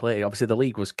team you played? Obviously, the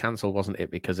league was cancelled, wasn't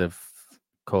it, because of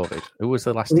COVID? Who was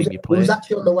the last team you played? It was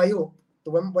actually on the way up.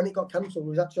 When it got cancelled, it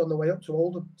was actually on the way up to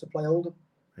Oldham to play Oldham.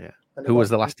 Yeah. Who was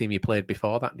the last team you played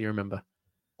before that? Do you remember?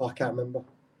 Oh, I can't remember.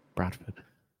 Bradford.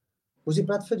 Was it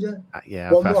Bradford? Yeah.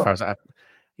 Yeah. As far as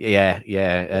yeah.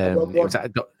 It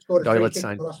was Doyle had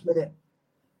signed. Last minute.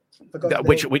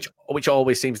 Which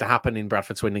always seems to happen in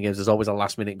Bradford Swindon games. There's always a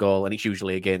last minute goal, and it's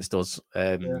usually against us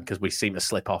because we seem to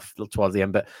slip off towards the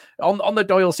end. But on the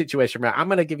Doyle situation, right, I'm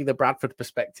going to give you the Bradford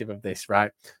perspective of this,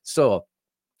 right? So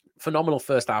phenomenal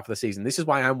first half of the season. This is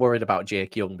why I'm worried about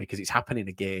Jake Young, because it's happening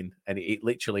again, and it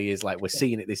literally is like we're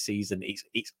seeing it this season.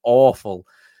 It's awful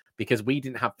because we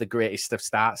didn't have the greatest of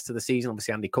starts to the season.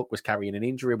 Obviously, Andy Cook was carrying an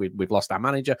injury. We've lost our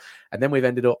manager, and then we've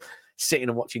ended up sitting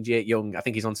and watching Jake Young. I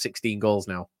think he's on 16 goals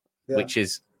now, which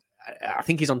is, I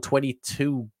think he's on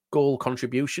 22 goal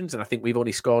contributions, and I think we've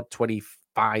only scored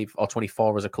 25 or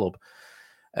 24 as a club.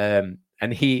 And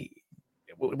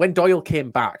when Doyle came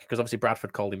back, because obviously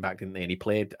Bradford called him back, didn't they? And he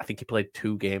played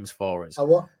 2 games for us.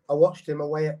 I watched him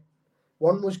away.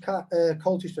 One was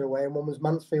Colchester away and one was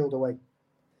Mansfield away.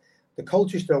 The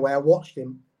Colchester away, I watched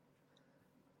him,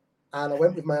 and I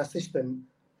went with my assistant,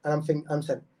 and I'm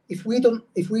saying, if we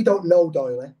don't know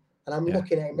Doyle, and I'm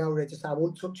looking at him now, ready to say, I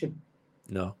won't touch him.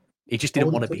 No, he just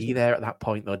didn't want to be there at that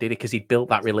point, though, did he? Because he'd built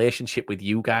that relationship with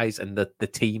you guys and the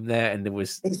team there, and there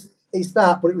was. It's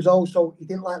that, but it was also he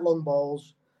didn't like long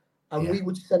balls, and we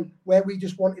would send where we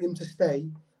just wanted him to stay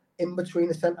in between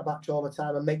the centre backs all the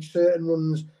time and make certain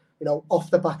runs, off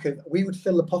the back of. We would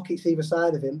fill the pockets either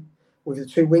side of him with the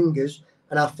 2 wingers,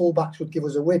 and our full backs would give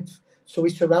us a width. So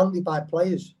he's surrounded by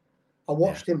players. I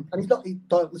watched him, and he's not.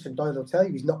 Doyle will tell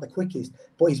you he's not the quickest,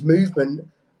 but his movement,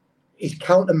 his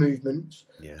counter movements,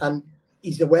 and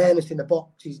his awareness in the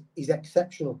box is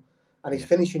exceptional, and his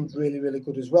finishing's really, really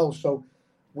good as well. So.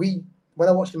 When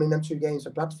I watched him in them 2 games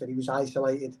at Bradford, he was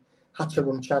isolated, had to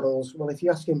run channels. Well, if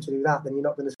you ask him to do that, then you're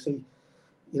not going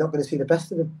to see the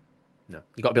best of him. No,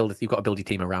 you've got to build your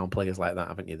team around players like that,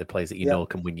 haven't you? The players that you know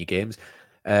can win your games.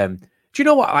 Do you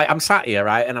know what? I'm sat here,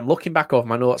 right, and I'm looking back over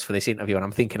my notes for this interview, and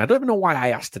I'm thinking, I don't even know why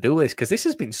I asked to do this, because this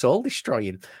has been soul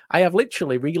destroying. I have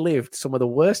literally relived some of the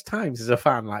worst times as a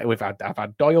fan. Like I've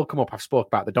had Doyle come up. I've spoke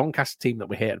about the Doncaster team that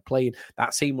we hated playing.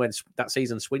 That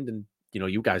season Swindon,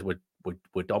 you guys were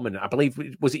dominant. I believe,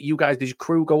 was it you guys? Did your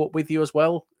Crew go up with you as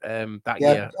well that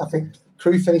year? I think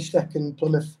Crew finished second.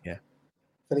 Plymouth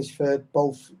finished third.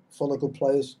 Both full of good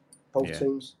players, both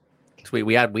teams. So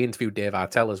we interviewed Dave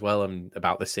Artell as well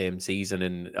about the same season,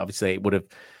 and obviously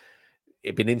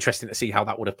it'd been interesting to see how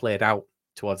that would have played out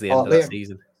towards the end of that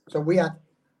season. So we had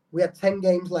 10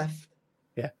 games left,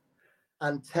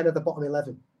 and 10 of the bottom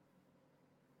 11.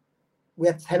 We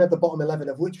had 10 of the bottom 11,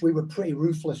 of which we were pretty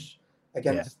ruthless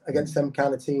against them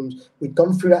kind of teams. We'd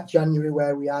gone through that January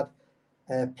where we had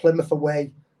Plymouth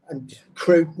away and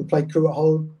Crew. We played Crew at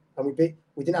home, and we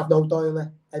didn't have no Doyle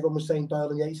there. Everyone was saying Doyle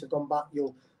and Yates have gone back.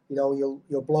 You'll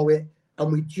blow it,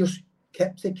 and we just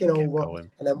kept ticking over.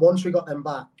 Going. And then once we got them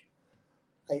back,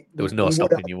 there was no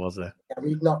stopping you, was there? Yeah,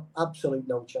 we've not absolute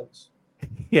no chance.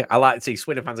 Yeah, I like to see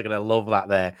Swindon fans are going to love that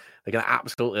there. They're going to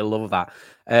absolutely love that.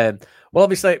 Well,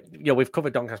 obviously, we've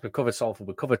covered Doncaster, we've covered Salford,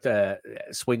 we've covered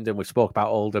Swindon, we've spoke about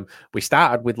Oldham. We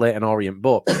started with Leyton Orient,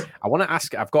 but I want to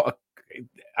ask, I've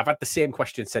had the same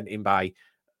question sent in by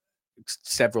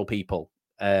several people.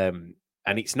 And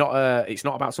it's not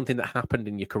about something that happened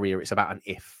in your career. It's about an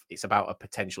if. It's about a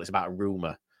potential. It's about a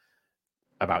rumor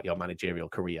about your managerial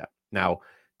career. Now,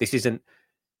 this isn't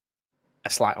a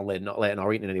slight on Leyton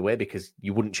Orient in any way, because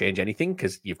you wouldn't change anything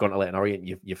because you've gone to Leyton Orient,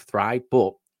 you've thrived.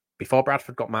 But before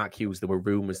Bradford got Mark Hughes, there were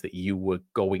rumours that you were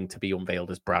going to be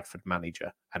unveiled as Bradford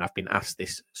manager. And I've been asked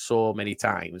this so many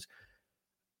times.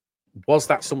 Was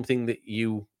that something that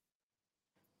you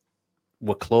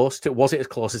were close to? Was it as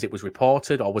close as it was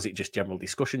reported, or was it just general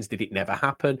discussions? Did it never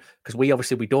happen? Because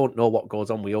we don't know what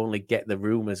goes on. We only get the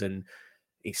rumours, and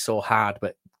it's so hard.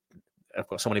 But I've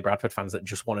got so many Bradford fans that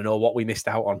just want to know what we missed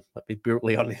out on. Let's be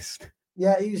brutally honest.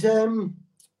 Yeah, it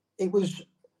was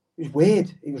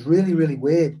weird. It was really, really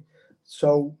weird.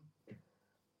 So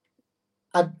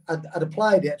I'd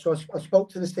applied it. So I spoke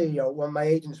to the CEO when my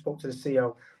agent spoke to the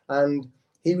CEO, and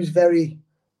he was very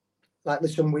like,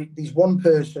 listen, there's one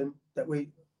person that we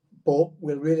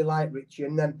really like Richie.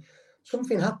 And then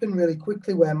something happened really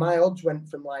quickly where my odds went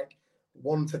from like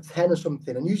 1 to 10 or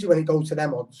something. And usually when it goes to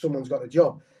them odds, someone's got a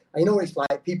job. And you know what it's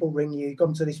like, people ring you,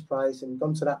 gone to this price and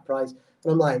gone to that price.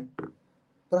 And I'm like,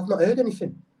 but I've not heard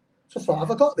anything. So I thought,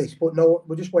 have I got this? But no,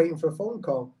 we're just waiting for a phone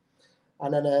call.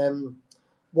 And then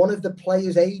one of the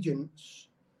players' agents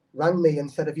rang me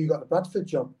and said, have you got the Bradford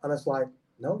job? And I was like,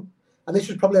 no. And this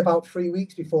was probably about 3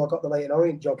 weeks before I got the Leyton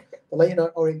Orient job. The Leyton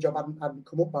Orient job hadn't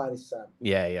come up by this time.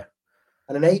 Yeah.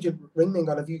 And an agent rang me and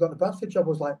gone, have you got the Bradford job? I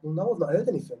was like, well, no, I've not heard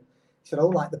anything. He said,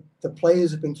 the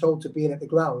players have been told to be in at the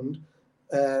ground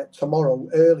tomorrow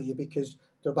earlier because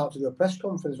they're about to do a press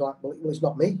conference. Like, well, it's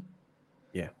not me.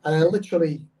 Yeah. And I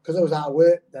literally, because I was out of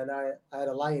work then, I had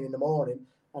a line in the morning,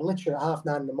 and literally at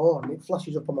 9:30 in the morning, it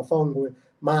flashes up on my phone going,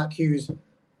 Mark Hughes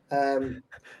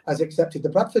has accepted the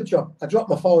Bradford job. I dropped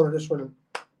my phone and just went,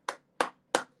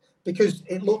 because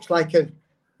it looks like a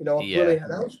brilliant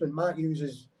announcement. Mark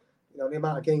Hughes the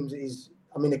amount of games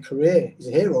a career. He's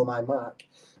a hero of mine, Mark.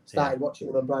 Started watching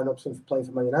him when Brian Robson playing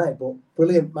for Man United, but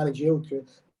brilliant managerial career.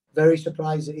 Very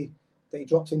surprised that he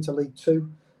dropped into League Two.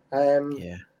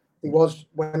 He was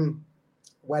when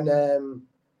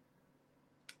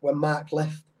Mark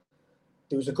left.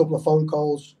 There was a couple of phone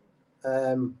calls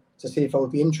to see if I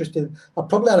would be interested. I've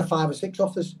probably had 5 or 6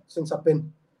 offers since I've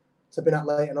been at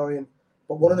Leyton Orient.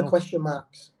 But one of the question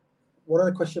marks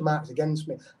against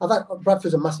me.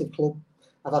 Bradford's a massive club.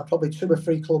 I've had probably 2 or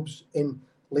 3 clubs in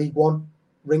League One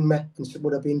ring me and said,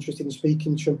 would I be interested in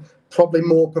speaking to them? Probably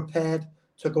more prepared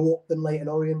to go up than Leyton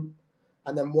Orient.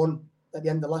 And then at the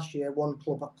end of last year, one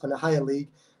club in a higher league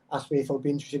asked me if I would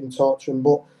be interested in talking to them.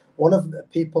 But one of the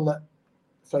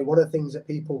things that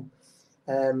people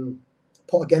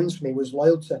put against me was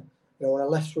loyalty. When I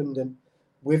left Swindon,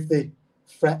 with the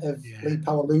threat of Lee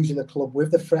Power losing the club,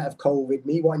 with the threat of COVID,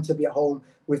 me wanting to be at home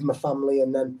with my family,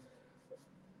 and then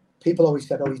people always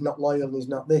said, he's not loyal and he's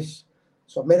not this.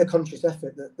 So I've made a conscious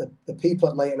effort that the people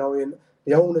at Leyton Orient,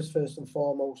 the owners first and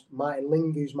foremost, Martin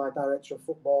Ling, who's my director of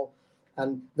football,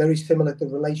 and very similar to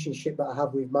the relationship that I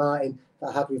have with Martin, that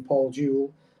I had with Paul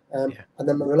Jewell, and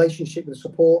then my relationship with the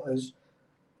supporters,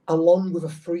 along with a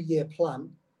 3-year plan,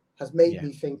 has made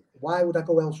me think, why would I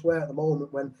go elsewhere at the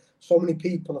moment when so many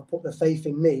people have put their faith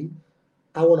in me?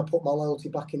 I want to put my loyalty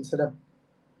back into them.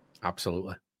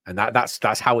 Absolutely. And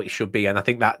that's how it should be. And I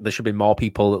think that there should be more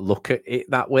people that look at it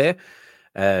that way.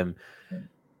 I'm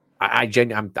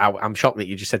shocked that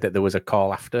you just said that there was a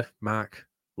call after Mark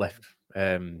left.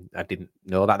 I didn't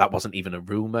know that. That wasn't even a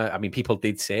rumor. I mean, people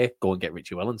did say, go and get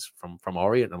Richie Wellens from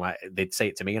Orient. And they'd say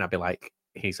it to me and I'd be like,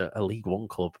 he's a League One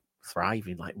club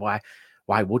thriving. Like,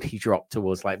 why would he drop to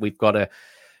us? Like, we've got to,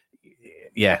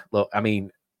 look, I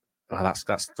mean,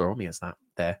 that's throwing me as that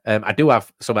there. I do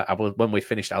have some, when we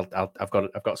finished, I've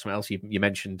got something else you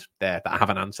mentioned there that I have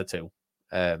an answer to,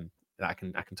 that I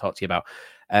can talk to you about.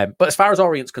 But as far as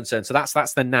Orient's concerned, so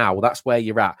that's the now, that's where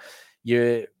you're at.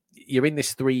 You're in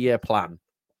this 3-year plan.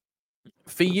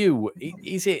 For you,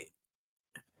 is it,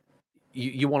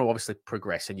 you want to obviously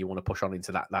progress and you want to push on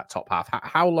into that top half.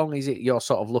 How long is it you're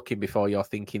sort of looking before you're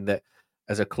thinking that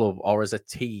as a club or as a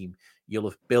team, you'll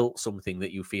have built something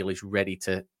that you feel is ready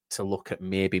to look at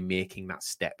maybe making that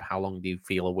step? How long do you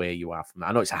feel away you are from that?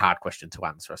 I know it's a hard question to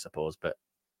answer, I suppose, but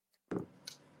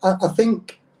I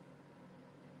think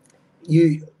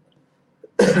you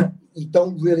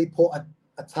don't really put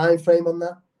a time frame on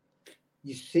that.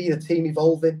 You see the team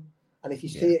evolving, and if you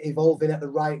see it evolving at the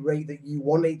right rate that you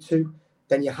want it to,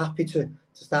 then you're happy to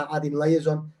start adding layers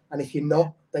on. And if you're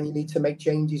not, then you need to make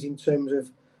changes in terms of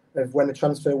when the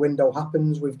transfer window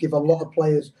happens. We've given a lot of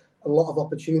players a lot of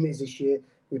opportunities this year.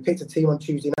 We picked a team on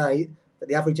Tuesday night that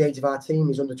the average age of our team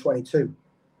is under 22.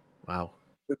 Wow.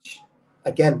 Which,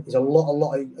 again, is a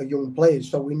lot of young players.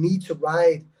 So we need to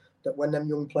ride that when them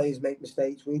young players make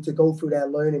mistakes. We need to go through their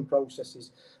learning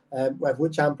processes,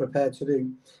 which I'm prepared to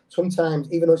do.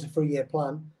 Sometimes, even though it's a 3-year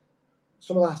plan,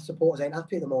 some of our supporters ain't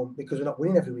happy at the moment because we're not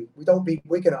winning every week. We don't beat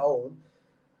Wigan at home,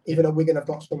 even though Wigan have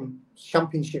got some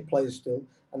championship players still,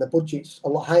 and the budget's a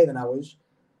lot higher than ours.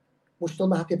 We're still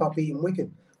not happy about beating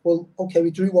Wigan. Well, okay, we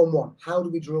drew 1-1. How do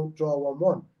we draw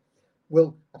 1-1?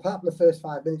 Well, apart from the first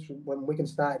 5 minutes when Wigan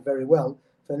started very well,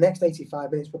 for the next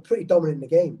 85 minutes, we're pretty dominant in the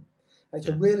game. And it's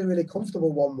a really, really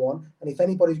comfortable 1-1. And if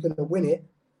anybody's going to win it,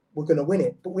 we're going to win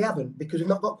it. But we haven't, because we've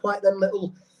not got quite them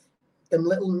little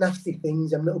nasty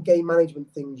things, them little game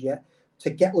management things yet to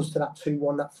get us to that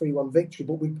 2-1, that 3-1 victory.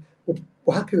 But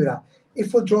we're happy with that.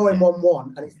 If we're drawing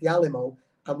 1-1 and it's the Alamo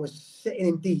and we're sitting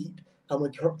in deep and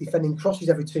we're defending crosses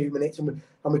every 2 minutes and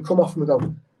we come off and we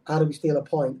go, how do we steal a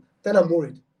point? Then I'm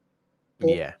worried.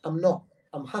 But I'm not.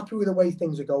 I'm happy with the way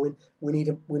things are going. We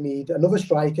need another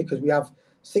striker because we have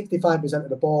 65% of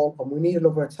the ball, and we need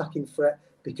another attacking threat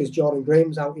because Jordan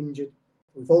Graham's out injured.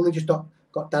 We've only just got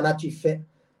Dan Adji fit.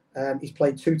 He's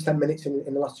played 10 minutes in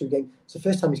the last 2 games. It's the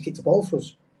first time he's kicked a ball for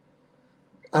us.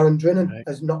 Aaron Drinan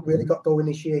has not really got going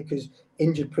this year because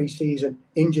injured pre-season,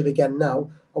 injured again now.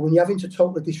 And when you're having to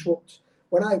totally disrupt,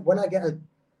 when I get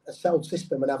a settled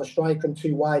system and have a striker and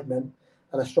 2 wide men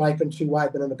and a striker and 2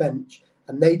 wide men on the bench,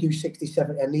 and they do 60,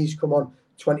 70, and these come on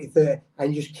 20, 30,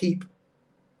 and you just keep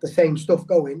the same stuff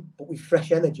going, but with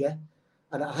fresh energy and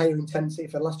at a higher intensity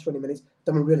for the last 20 minutes,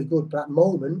 then we're really good. But at the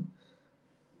moment,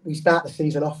 we start the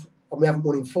season off and we haven't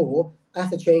won in 4. I have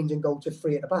to change and go to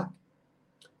 3 at the back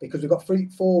because we've got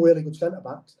 4 really good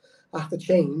centre-backs. I have to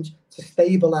change to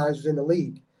stabilise us in the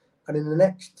league. And in the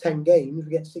next 10 games,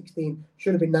 we get 16,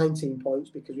 should have been 19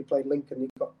 points because we played Lincoln and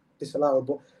he got disallowed.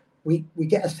 But we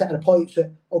get a set of points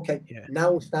that,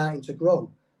 now we're starting to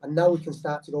grow. And now we can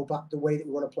start to go back the way that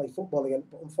we want to play football again.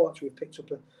 But unfortunately, we've picked up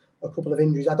a couple of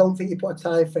injuries. I don't think you put a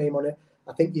time frame on it.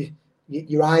 I think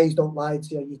your eyes don't lie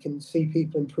to you. You can see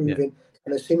people improving.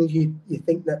 And as soon as you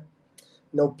think that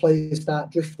players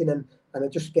start drifting and are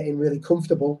just getting really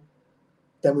comfortable,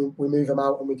 then we move them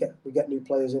out and we get new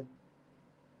players in.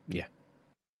 Yeah.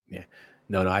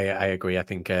 No, I agree. I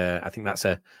think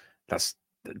that's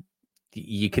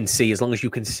you can see, as long as you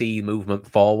can see movement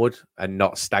forward and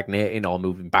not stagnating or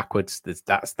moving backwards,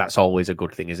 that's always a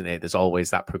good thing, isn't it? There's always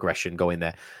that progression going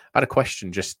there. I had a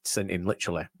question just sent in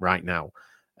literally right now,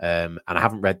 and I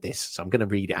haven't read this, so I'm going to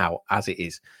read it out as it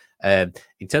is.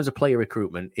 In terms of player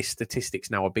recruitment, is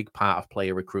statistics now a big part of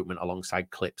player recruitment alongside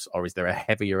clips, or is there a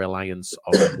heavier reliance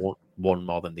on one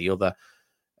more than the other?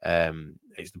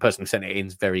 It's the person who sent it in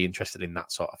is very interested in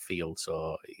that sort of field.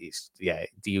 So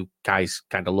do you guys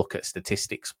kind of look at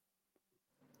statistics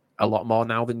a lot more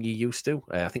now than you used to?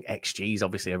 I think XG is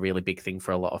obviously a really big thing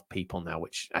for a lot of people now,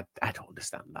 which I don't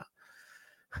understand that.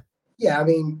 Yeah, I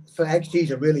mean, for XG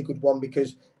is a really good one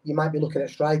because you might be looking at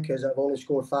strikers that have only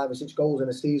scored 5 or 6 goals in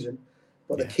a season,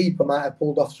 but the keeper might have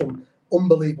pulled off some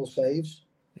unbelievable saves.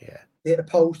 Yeah, they hit the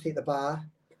post, hit the bar.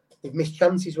 They've missed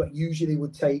chances what usually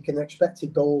would take, and their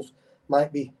expected goals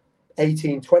might be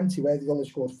 18, 20, where they've only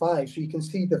scored 5. So you can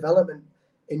see development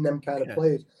in them kind of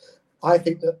players. I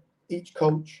think that each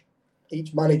coach,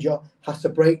 each manager has to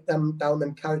break them down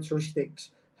them characteristics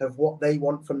of what they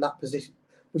want from that position.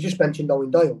 We just mentioned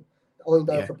Owen Doyle. Owen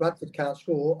Doyle for Bradford can't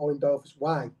score. Owen Doyle for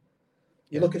why?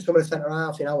 You look at some of the centre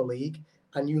halves in our league,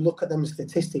 and you look at them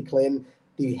statistically, and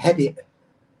they head it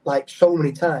like so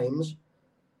many times,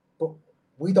 but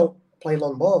we don't play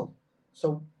long ball.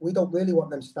 So we don't really want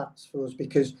them stats for us,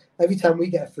 because every time we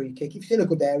get a free kick, if it's in a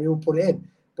good area, we'll put it in.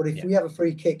 But if we have a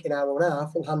free kick in our own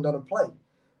half, we'll hand on and play.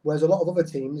 Whereas a lot of other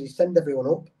teams, you send everyone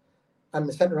up, and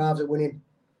the centre halves are winning,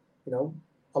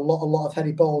 a lot of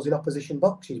heady balls in opposition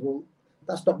boxes. Well,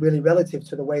 that's not really relative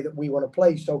to the way that we want to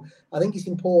play. So I think it's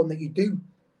important that you do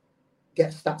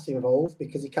get stats involved,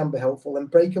 because it can be helpful,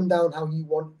 and break them down how you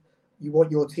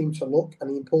want your team to look and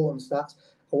the important stats.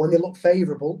 But when they look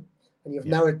favourable, and you've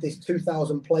narrowed this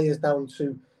 2,000 players down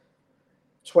to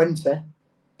 20,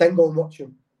 then go and watch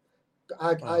them.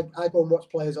 I go and watch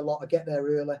players a lot. I get there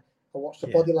early. I watch the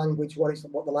body language, what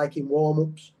they're like in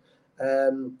warm-ups.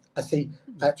 I see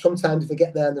sometimes if they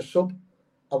get there in the sub,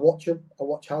 I watch them. I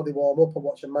watch how they warm up. I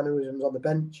watch the mannerisms on the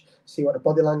bench, see what the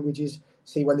body language is,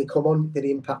 see when they come on, did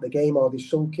they impact the game, or are they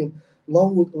sulking?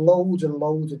 Loads and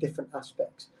loads of different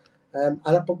aspects. But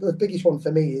the biggest one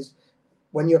for me is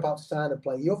when you're about to sign a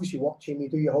player, you obviously watch him, you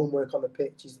do your homework on the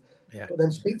pitch, but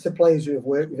then speak to players who have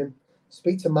worked with him,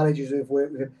 speak to managers who have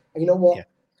worked with him. And you know what?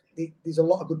 There's a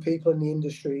lot of good people in the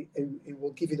industry who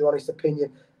will give you their honest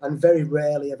opinion, and very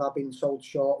rarely have I been sold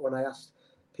short when I asked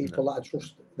people that I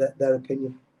trust their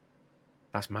opinion.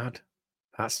 That's mad.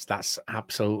 That's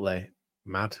absolutely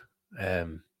mad.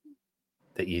 I've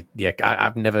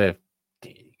never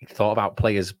thought about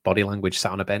players' body language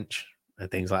sat on a bench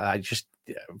and things like that. Just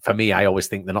for me, I always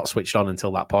think they're not switched on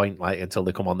until that point, like until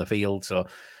they come on the field. So,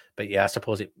 but I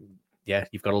suppose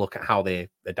you've got to look at how they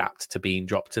adapt to being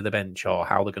dropped to the bench, or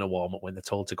how they're going to warm up when they're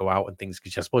told to go out and things.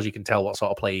 Because I suppose you can tell what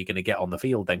sort of player you're going to get on the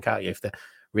field, then, can't you? If they're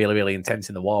really, really intense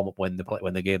in the warm up when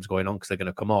the game's going on, because they're going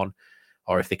to come on,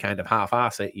 or if they kind of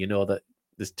half-arse it, that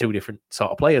there's two different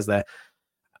sort of players there.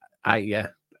 I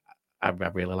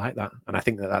really like that, and I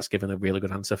think that's given a really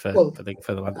good answer for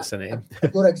the lad that sent it in. A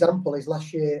good example is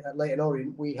last year at Leyton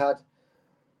Orient, we had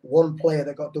one player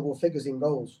that got double figures in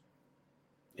goals.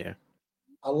 Yeah.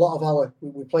 A lot of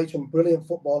we played some brilliant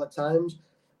football at times.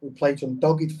 We played some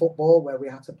dogged football where we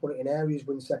had to put it in areas,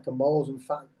 win second balls and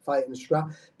fight and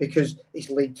scrap, because it's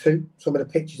League Two. Some of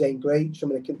the pitches ain't great.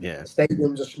 Some of the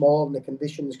stadiums are small and the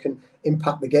conditions can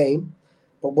impact the game.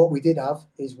 But what we did have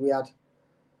is we had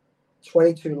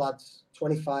 22 lads,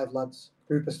 25 lads,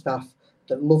 group of staff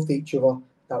that loved each other,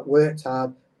 that worked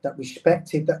hard, that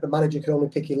respected that the manager could only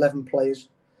pick 11 players.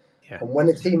 Yeah. And when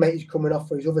the teammate is coming off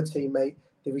for his other teammate,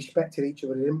 they respected each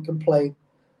other. They didn't complain.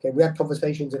 Okay, we had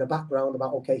conversations in the background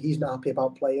about, he's not happy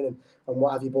about playing and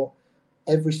what have you, but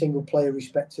every single player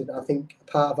respected. I think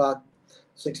part of our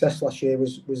success last year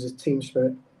was a team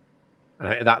spirit.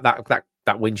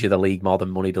 That wins you the league more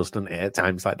than money does, doesn't it? At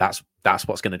times, like that's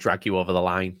what's going to drag you over the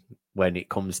line when it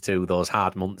comes to those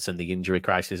hard months and the injury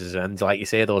crises. And like you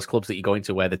say, those clubs that you go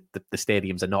into where the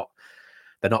stadiums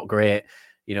they're not great.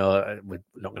 We're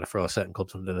not going to throw certain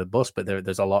clubs under the bus, but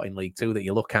there's a lot in League Two that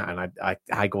you look at, and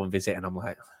I go and visit, and I'm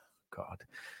like, oh, God,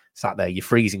 sat there, you're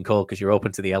freezing cold because you're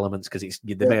open to the elements, because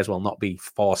there may as well not be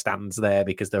 4 stands there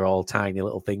because they're all tiny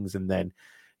little things, and then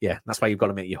Yeah, that's why you've got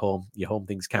to make your home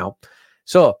things count.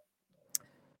 So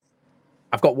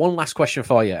I've got one last question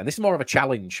for you, and this is more of a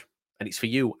challenge, and it's for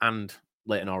you and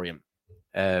Leyton Orient.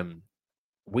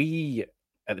 We,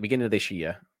 at the beginning of this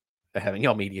year,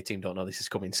 your media team don't know this is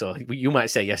coming, so you might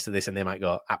say yes to this, and they might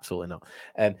go, absolutely not.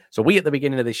 So we, at the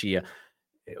beginning of this year,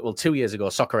 2 years ago,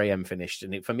 Soccer AM finished,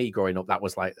 and for me growing up, that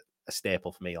was like a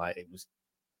staple for me. Like it was,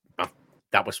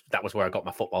 that was where I got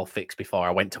my football fix before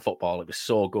I went to football. It was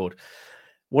so good.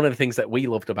 One of the things that we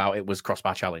loved about it was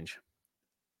Crossbar Challenge.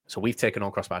 So we've taken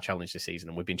on Crossbar Challenge this season,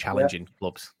 and we've been challenging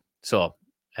clubs. So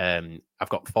I've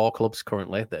got 4 clubs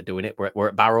currently that are doing it. We're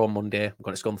at Barrow on Monday. I'm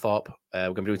going to Scunthorpe. We're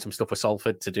going to be doing some stuff with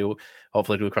Salford to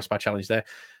hopefully do a Crossbar Challenge there.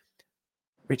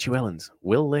 Richie Wellens,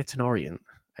 will Leyton Orient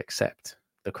accept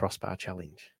the Crossbar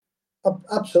Challenge?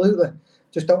 Absolutely.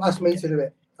 Just don't ask me to do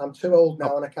it. I'm too old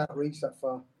now and I can't reach that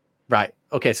far. Right.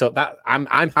 Okay. So that I'm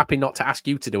happy not to ask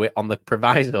you to do it on the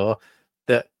proviso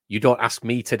that you don't ask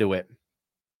me to do it.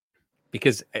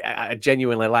 Because I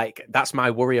genuinely that's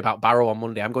my worry about Barrow on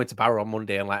Monday. I'm going to Barrow on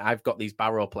Monday, and I've got these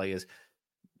Barrow players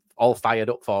all fired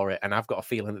up for it, and I've got a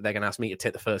feeling that they're going to ask me to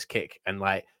take the first kick, and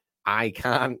I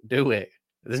can't do it.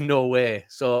 There's no way.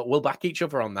 So we'll back each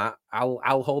other on that.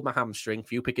 I'll hold my hamstring.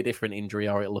 If you pick a different injury,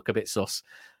 or it'll look a bit sus.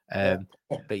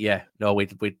 But yeah, no,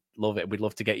 we'd love it. We'd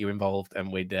love to get you involved,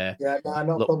 and we'd no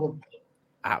problem.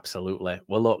 Absolutely.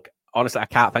 Well, look, honestly, I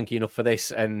can't thank you enough for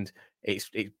this, and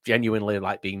it's genuinely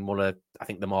been one of, I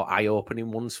think, the more eye-opening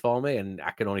ones for me, and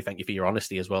I can only thank you for your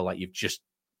honesty as well.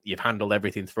 You've handled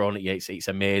everything thrown at you. It's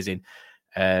amazing.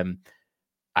 I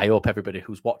hope everybody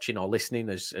who's watching or listening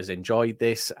has enjoyed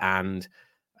this, and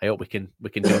I hope we can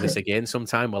do this again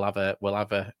sometime. We'll have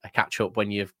a catch up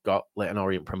when you've got Leyton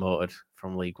Orient promoted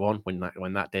from League One.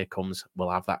 When that day comes,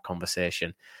 we'll have that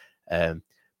conversation.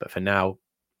 But for now,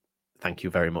 thank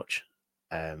you very much.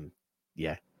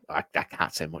 I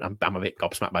can't say much. I'm a bit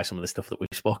gobsmacked by some of the stuff that we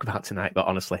spoke about tonight, but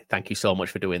honestly, thank you so much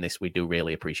for doing this. We do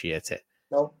really appreciate it.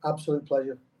 No, absolute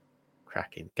pleasure.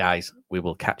 Cracking. Guys, we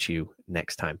will catch you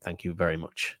next time. Thank you very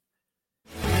much.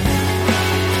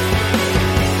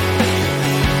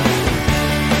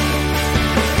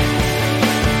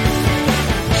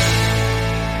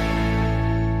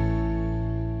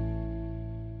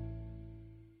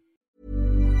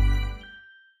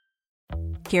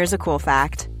 Here's a cool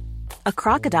fact. A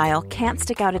crocodile can't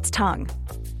stick out its tongue.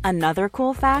 Another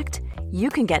cool fact,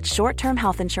 you can get short-term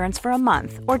health insurance for a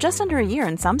month or just under a year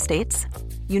in some states.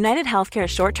 United Healthcare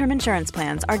short-term insurance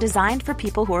plans are designed for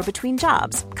people who are between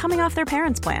jobs, coming off their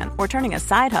parents' plan, or turning a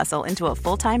side hustle into a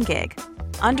full-time gig.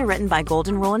 Underwritten by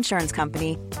Golden Rule Insurance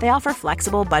Company, they offer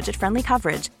flexible, budget-friendly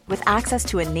coverage with access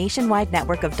to a nationwide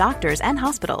network of doctors and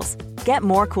hospitals. Get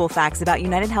more cool facts about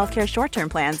United Healthcare short-term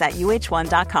plans at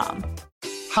uh1.com.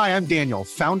 Hi, I'm Daniel,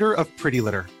 founder of Pretty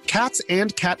Litter. Cats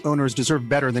and cat owners deserve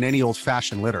better than any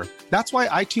old-fashioned litter. That's why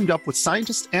I teamed up with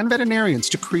scientists and veterinarians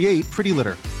to create Pretty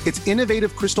Litter. Its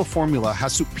innovative crystal formula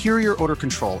has superior odor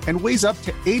control and weighs up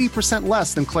to 80%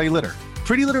 less than clay litter.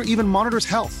 Pretty Litter even monitors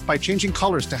health by changing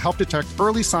colors to help detect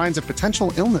early signs of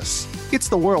potential illness. It's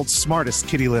the world's smartest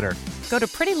kitty litter. Go to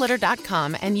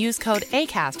prettylitter.com and use code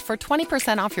ACAST for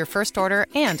 20% off your first order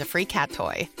and a free cat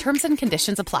toy. Terms and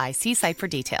conditions apply. See site for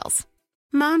details.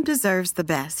 Mom deserves the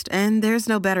best, and there's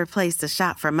no better place to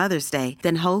shop for Mother's Day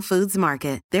than Whole Foods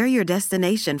Market. They're your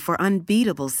destination for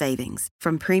unbeatable savings,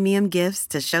 from premium gifts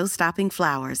to show-stopping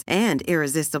flowers and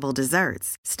irresistible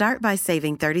desserts. Start by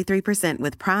saving 33%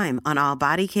 with Prime on all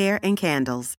body care and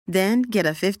candles. Then get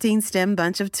a 15-stem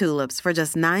bunch of tulips for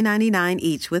just $9.99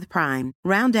 each with Prime.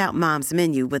 Round out Mom's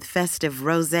menu with festive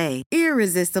rosé,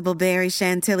 irresistible berry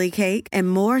chantilly cake,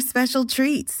 and more special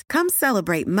treats. Come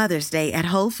celebrate Mother's Day at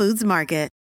Whole Foods Market.